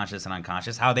biases, conscious and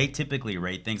unconscious, how they typically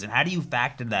rate things, and how do you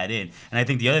factor that in? And I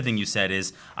think the other thing you said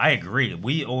is, I agree.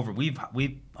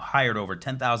 We've hired over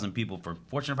 10,000 people for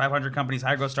Fortune 500 companies,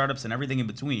 high growth startups, and everything in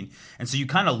between. And so you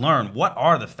kind of learn what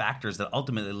are the factors that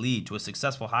ultimately lead to a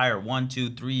successful hire 1,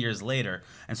 2, 3 years later.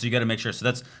 And so you got to make sure. So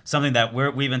that's something that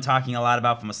we've been talking a lot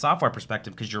about from a software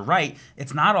perspective, because you're right.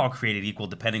 It's not all created equal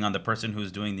depending on the person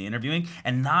who's doing the interviewing.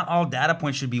 And not all data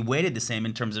points should be weighted the same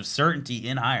in terms of certainty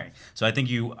in hiring. So I think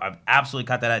you have absolutely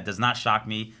cut that out. It does not shock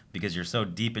me because you're so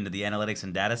deep into the analytics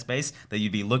and data space that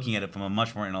you'd be looking at it from a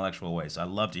much more intellectual way. So I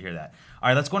love to hear that. All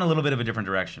right, let's go in a little bit of a different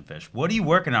direction, Fish. What are you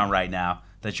working on right now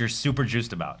that you're super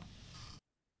juiced about?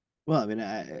 Well, I mean,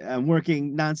 I'm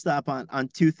working nonstop on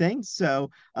two things.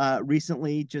 So,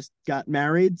 recently just got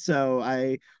married, so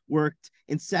I worked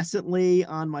incessantly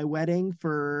on my wedding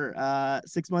for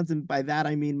 6 months, and by that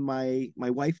I mean my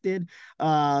wife did.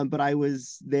 But I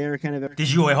was there kind of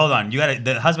Did you wait? Hold on. You got to.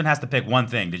 The husband has to pick one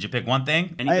thing. Did you pick one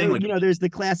thing? I, Anything? Like, there's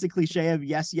the classic cliche of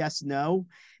yes, yes, no,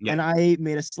 yeah. and I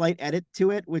made a slight edit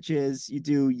to it, which is you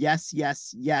do yes,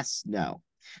 yes, yes, no.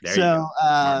 There you So, go.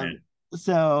 Smart man.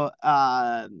 so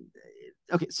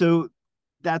okay, so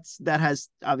that has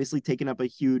obviously taken up a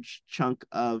huge chunk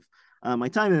of my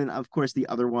time, and of course, the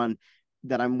other one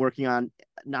that I'm working on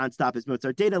nonstop is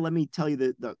Mozart Data. Let me tell you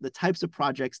the types of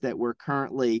projects that were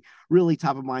currently really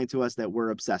top of mind to us that we're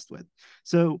obsessed with.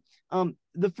 So,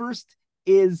 the first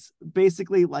is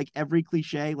basically like every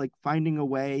cliche, like finding a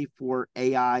way for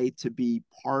AI to be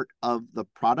part of the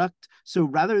product. So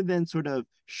rather than sort of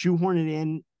shoehorn it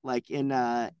in like in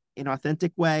an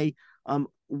authentic way,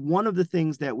 one of the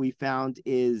things that we found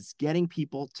is getting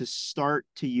people to start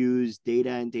to use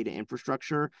data and data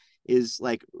infrastructure is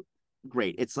like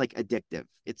great. It's like addictive.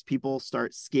 It's people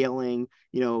start scaling,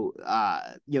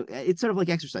 it's sort of like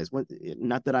exercise.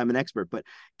 Not that I'm an expert, but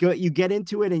you get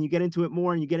into it and you get into it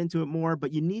more and you get into it more,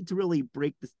 but you need to really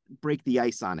break the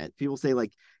ice on it. People say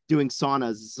like doing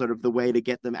saunas is sort of the way to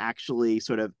get them actually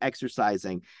sort of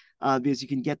exercising. Because you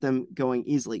can get them going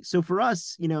easily. So for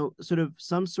us, sort of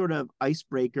some sort of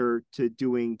icebreaker to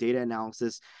doing data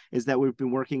analysis is that we've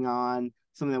been working on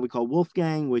something that we call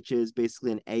Wolfgang, which is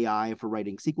basically an AI for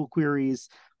writing SQL queries.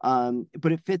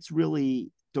 But it fits really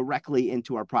directly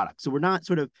into our product. So we're not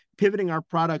sort of pivoting our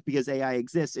product because AI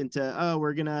exists into, oh,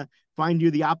 we're going to find you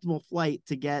the optimal flight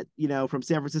to get, from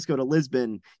San Francisco to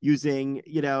Lisbon using,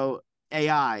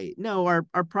 AI. No,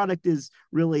 our product is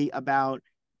really about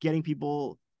getting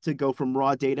people to go from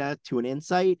raw data to an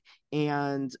insight.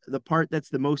 And the part that's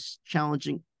the most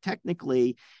challenging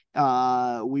technically,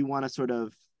 we want to sort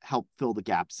of help fill the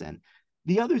gaps in.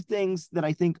 The other things that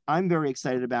I think I'm very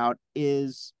excited about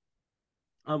is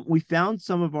we found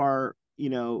some of our,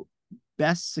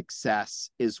 best success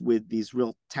is with these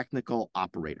real technical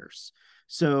operators.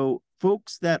 So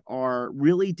folks that are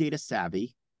really data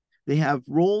savvy, they have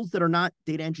roles that are not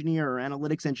data engineer or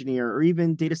analytics engineer or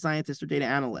even data scientist or data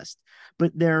analyst,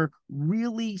 but they're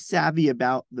really savvy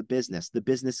about the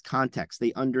business context.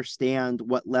 They understand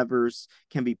what levers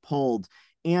can be pulled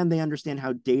and they understand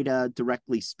how data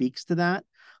directly speaks to that.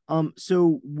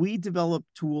 So we develop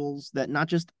tools that not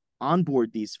just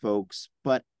onboard these folks,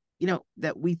 but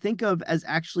that we think of as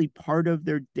actually part of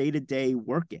their day-to-day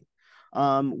working.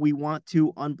 We want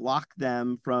to unblock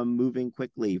them from moving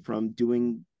quickly, from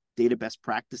doing data best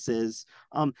practices.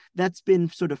 That's been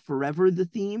sort of forever the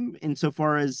theme,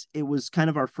 insofar as it was kind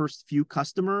of our first few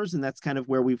customers, and that's kind of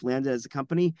where we've landed as a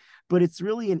company. But it's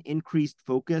really an increased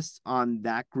focus on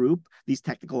that group, these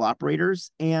technical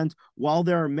operators. And while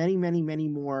there are many, many, many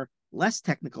more less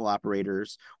technical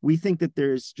operators, we think that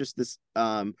there's just this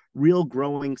real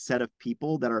growing set of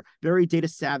people that are very data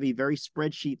savvy, very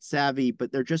spreadsheet savvy,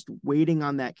 but they're just waiting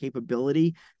on that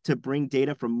capability to bring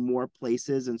data from more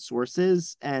places and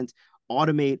sources and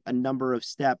automate a number of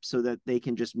steps so that they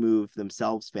can just move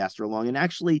themselves faster along. And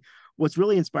actually, what's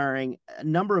really inspiring, a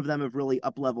number of them have really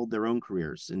up-leveled their own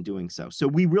careers in doing so. So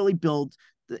we really build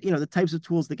the types of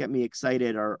tools that get me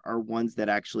excited are ones that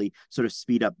actually sort of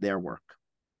speed up their work.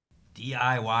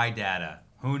 DIY data.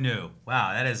 Who knew?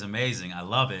 Wow, that is amazing. I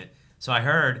love it. So I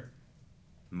heard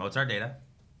Mozart data,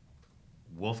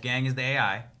 Wolfgang is the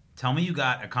AI, Tell me you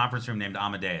got a conference room named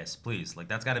Amadeus, please. Like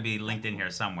that's got to be linked in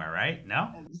here somewhere, right?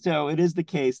 No? So it is the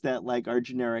case that like our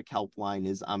generic helpline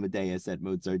is Amadeus at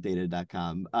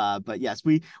mozartdata.com. But yes,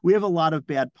 we have a lot of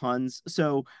bad puns.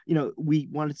 So, we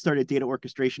wanted to start a data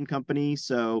orchestration company.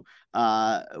 So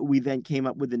we then came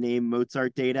up with the name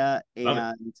Mozart Data.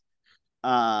 Love it.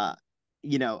 And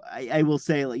I will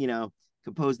say, like,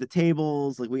 compose the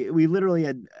tables. Like we literally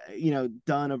had,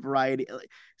 done a variety.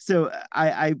 So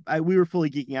we were fully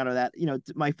geeking out of that.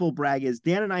 My full brag is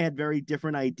Dan and I had very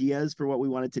different ideas for what we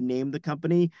wanted to name the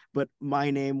company, but my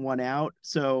name won out.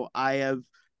 So I have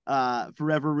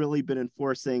forever really been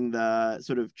enforcing the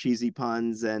sort of cheesy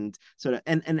puns and sort of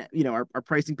our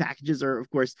pricing packages are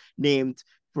of course named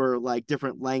for like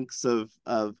different lengths of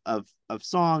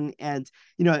song. And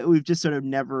we've just sort of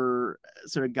never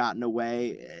sort of gotten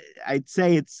away. I'd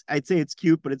say it's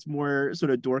cute, but it's more sort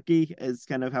of dorky is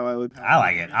kind of how I would. I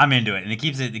like it. I'm into it, and it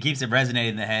keeps it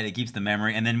resonating in the head. It keeps the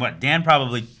memory. And then what? Dan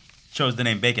probably chose the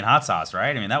name Bacon Hot Sauce,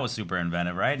 right? I mean, that was super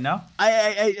inventive, right? No.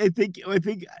 I think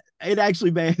it actually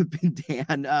may have been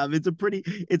Dan. It's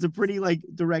a pretty like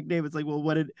direct name. It's like, well,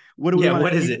 what do we Yeah. want What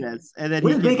to is name it? this? And then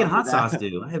What he does came bacon up with hot sauce that.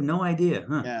 do? I have no idea.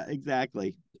 Huh. Yeah,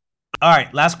 exactly. All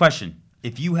right. Last question.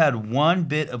 If you had one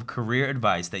bit of career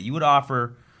advice that you would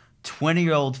offer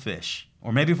 20-year-old Fish,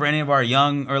 or maybe for any of our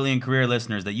young, early in career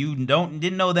listeners that you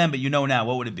didn't know then, but you know now,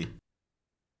 what would it be?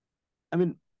 I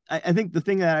mean, I think the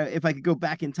thing that if I could go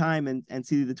back in time and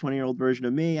see the 20-year-old version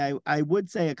of me, I would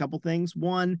say a couple things.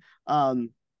 One,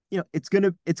 it's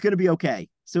gonna be okay.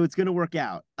 So it's gonna work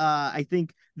out. I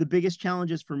think the biggest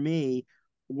challenges for me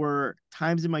were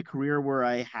times in my career where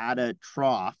I had a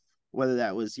trough, whether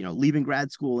that was leaving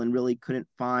grad school and really couldn't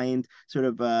find sort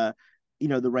of the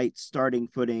right starting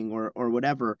footing or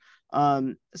whatever.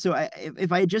 So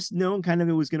if I had just known kind of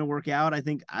it was going to work out, I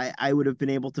think I would have been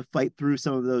able to fight through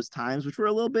some of those times, which were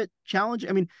a little bit challenging.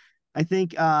 I mean, I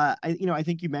think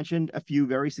you mentioned a few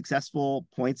very successful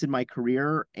points in my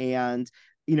career, and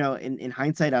in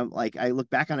hindsight, I'm like, I look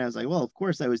back on it, I was like, well, of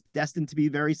course, I was destined to be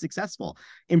very successful.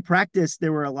 In practice,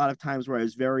 there were a lot of times where I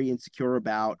was very insecure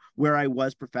about where I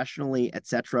was professionally,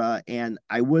 etc. And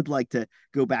I would like to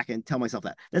go back and tell myself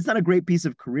that. That's not a great piece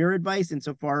of career advice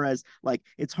insofar as like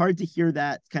it's hard to hear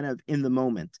that kind of in the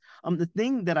moment. The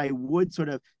thing that I would sort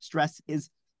of stress is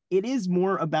it is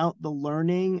more about the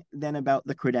learning than about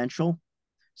the credential.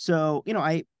 So,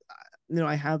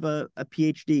 I have a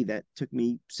PhD that took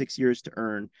me 6 years to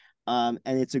earn. And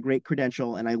it's a great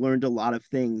credential, and I learned a lot of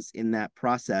things in that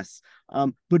process.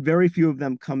 But very few of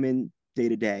them come in day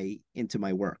to day into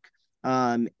my work.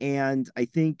 And I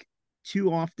think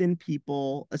too often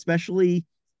people, especially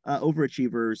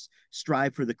overachievers,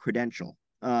 strive for the credential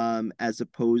as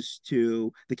opposed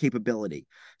to the capability.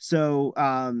 So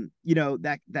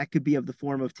that could be of the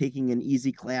form of taking an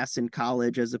easy class in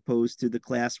college as opposed to the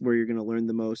class where you're going to learn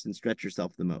the most and stretch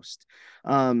yourself the most.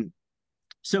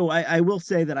 So I will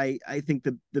say that I think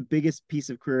the biggest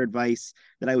piece of career advice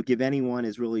that I would give anyone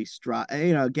is really strive.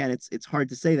 Again, it's hard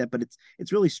to say that, but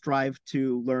it's really strive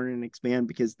to learn and expand,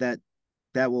 because that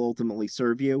will ultimately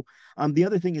serve you. The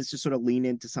other thing is just sort of lean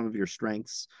into some of your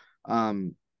strengths.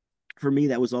 For me,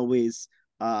 that was always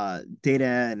data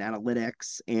and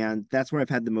analytics, and that's where I've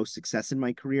had the most success in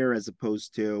my career, as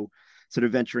opposed to sort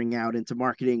of venturing out into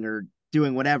marketing or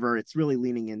doing whatever. It's really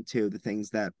leaning into the things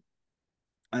that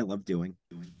I love doing.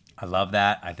 I love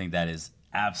that. I think that is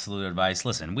absolute advice.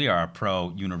 Listen, we are a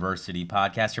pro university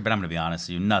podcaster, but I'm going to be honest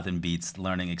with you. Nothing beats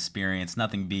learning experience.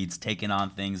 Nothing beats taking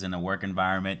on things in a work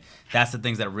environment. That's the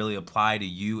things that really apply to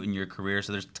you in your career.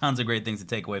 So there's tons of great things to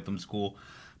take away from school,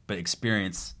 but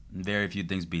experience, very few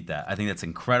things beat that. I think that's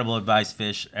incredible advice,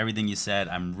 Fish. Everything you said,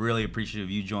 I'm really appreciative of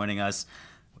you joining us.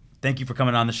 Thank you for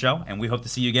coming on the show, and we hope to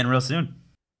see you again real soon.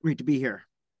 Great to be here.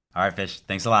 All right, Fish.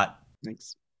 Thanks a lot.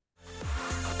 Thanks.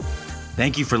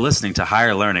 Thank you for listening to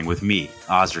Higher Learning with me,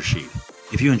 Rashid.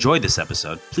 If you enjoyed this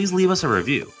episode, please leave us a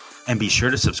review and be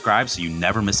sure to subscribe so you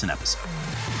never miss an episode.